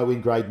 8, so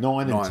in grade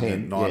 9 and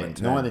 10,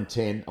 9 and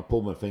 10. I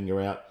pulled my finger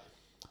out,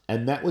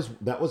 and that was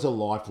a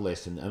life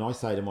lesson. And I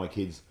say to my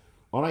kids,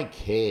 I don't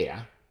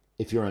care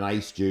if you're an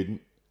A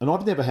student, and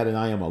I've never had an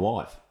A in my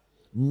life,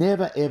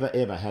 never ever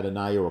ever had an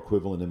A or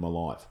equivalent in my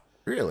life.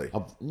 Really?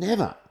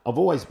 I've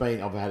always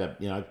been. I've had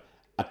a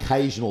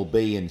occasional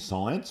B in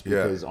science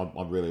because I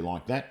really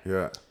like that.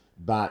 Yeah.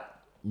 But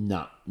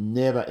no,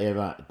 never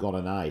ever got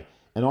an A.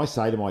 And I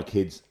say to my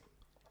kids,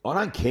 I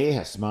don't care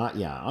how smart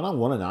you are. I don't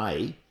want an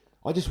A.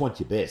 I just want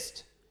your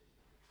best.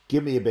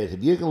 Give me your best.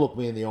 If you can look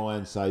me in the eye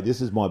and say,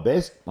 this is my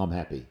best, I'm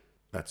happy.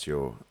 That's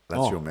your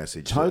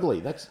message. Totally.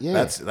 That's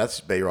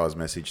B-Ri's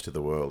message to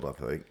the world, I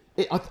think.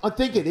 I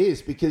think it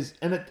is because,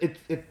 and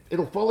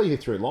it'll follow you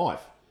through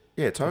life.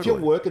 Yeah, totally. If you're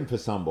working for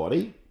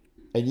somebody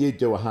and you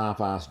do a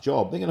half-assed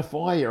job, they're going to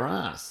fire your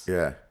ass.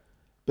 Yeah.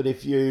 But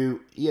if you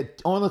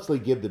honestly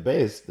give the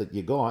best that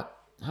you got,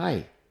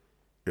 hey,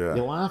 you're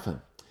laughing.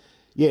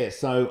 Yeah,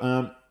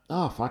 so...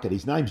 fuck it.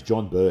 His name's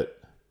John Burt.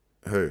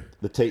 Who?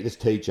 This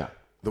teacher.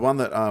 The one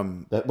that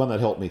That one that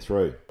helped me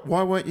through.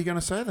 Why weren't you going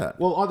to say that?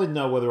 Well, I didn't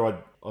know whether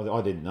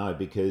I didn't know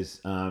because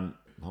I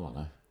don't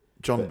know.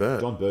 John Burt.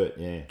 John Burt.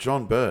 Yeah.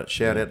 John Burt.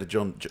 Shout out to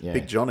John. Yeah.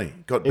 Big Johnny.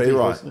 Got If B he's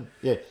right. listening.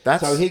 Yeah.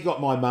 That's... So he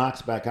got my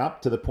marks back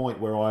up to the point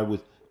where I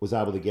was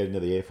able to get into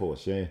the Air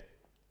Force. Yeah.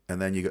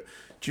 And then you got.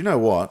 Do you know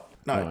what?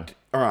 No.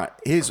 All right.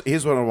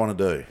 Here's what I want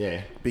to do.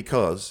 Yeah.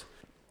 Because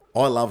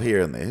I love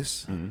hearing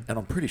this, and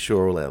I'm pretty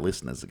sure all our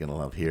listeners are going to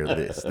love hearing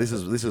this. This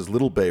is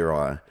little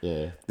B-Ry.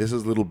 Yeah. This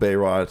is little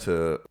B-Ry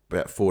to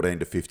about 14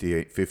 to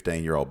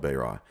 15-year-old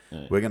B-Ry.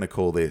 Yeah. We're going to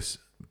call this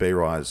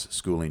B-Ry's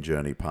schooling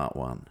journey part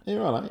 1. Yeah,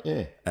 right.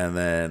 Yeah. And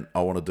then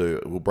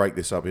we'll break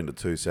this up into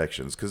 2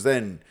 sections because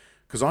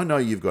I know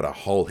you've got a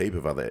whole heap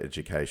of other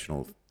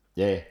educational,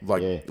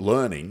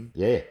 learning,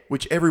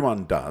 which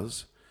everyone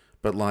does,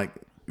 but like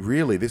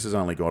really this has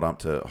only got up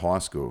to high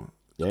school.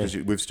 Because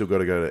we've still got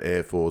to go to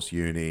Airforce,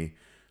 uni,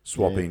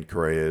 swapping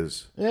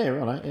careers. Yeah,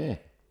 right. Yeah.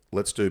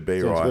 Let's do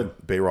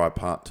B-Ry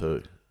part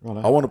 2.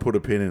 Right. I want to put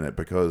a pin in it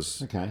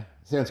because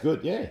sounds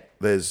good. Yeah.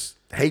 There's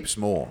heaps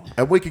more,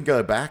 and we can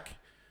go back.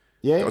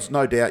 Yeah. There's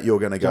no doubt you're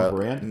going to go.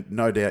 Around.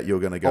 No doubt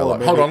you're going to go.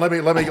 Hold on, let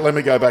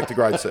me go back to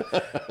grade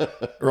 7.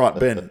 Right,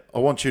 Ben, I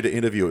want you to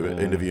interview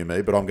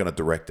me, but I'm going to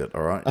direct it.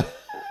 All right.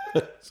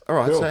 All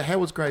right. Cool. So how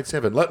was grade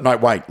 7? Let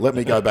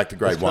me go back to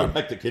grade 1. Go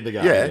back to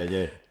kindergarten.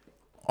 Yeah.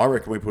 I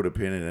reckon we put a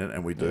pin in it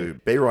and we do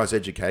B-Ri's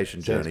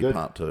education journey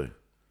part 2.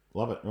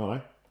 Love it,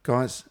 righto.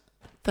 Guys,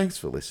 thanks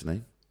for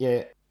listening.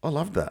 Yeah. I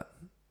loved that.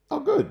 Oh,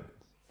 good.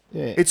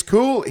 Yeah. It's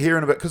cool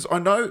hearing about, because I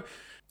know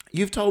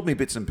you've told me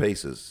bits and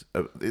pieces.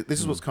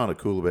 This is what's kind of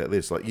cool about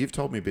this. Like, you've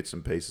told me bits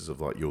and pieces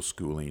of like your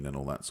schooling and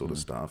all that sort of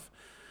stuff.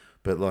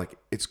 But like,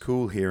 it's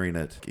cool hearing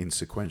it in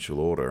sequential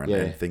order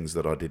and things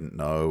that I didn't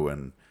know.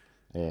 And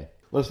yeah.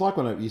 Well, it's like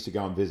when I used to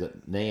go and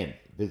visit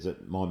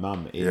my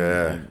mum.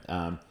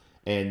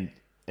 And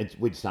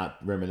we'd start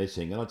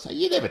reminiscing, and I'd say,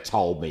 "You never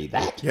told me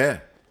that." Yeah.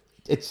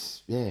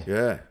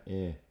 Yeah.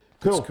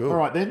 Cool. All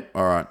right then.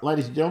 All right,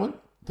 ladies and gentlemen,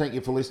 thank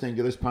you for listening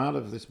to this part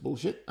of this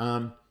bullshit.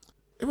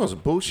 It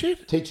wasn't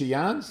bullshit. Teacher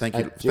Yarns. Thank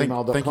you.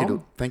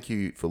 gmail.com. Thank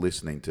you for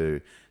listening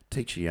to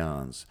Teacher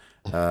Yarns.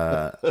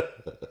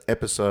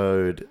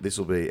 Episode. This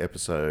will be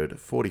episode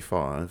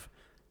 45.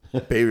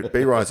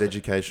 B-Ri's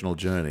educational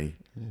journey,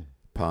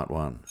 part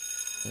 1.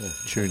 Yeah.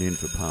 Tune in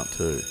for part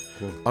 2.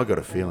 Cool. I got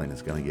a feeling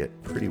it's going to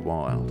get pretty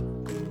wild.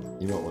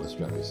 You might want to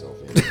strap yourself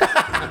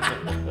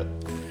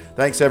in.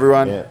 Thanks,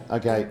 everyone. Yeah.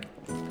 Okay.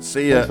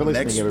 See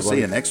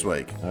you next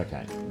week.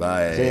 Okay.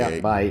 Bye. See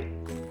ya. Bye.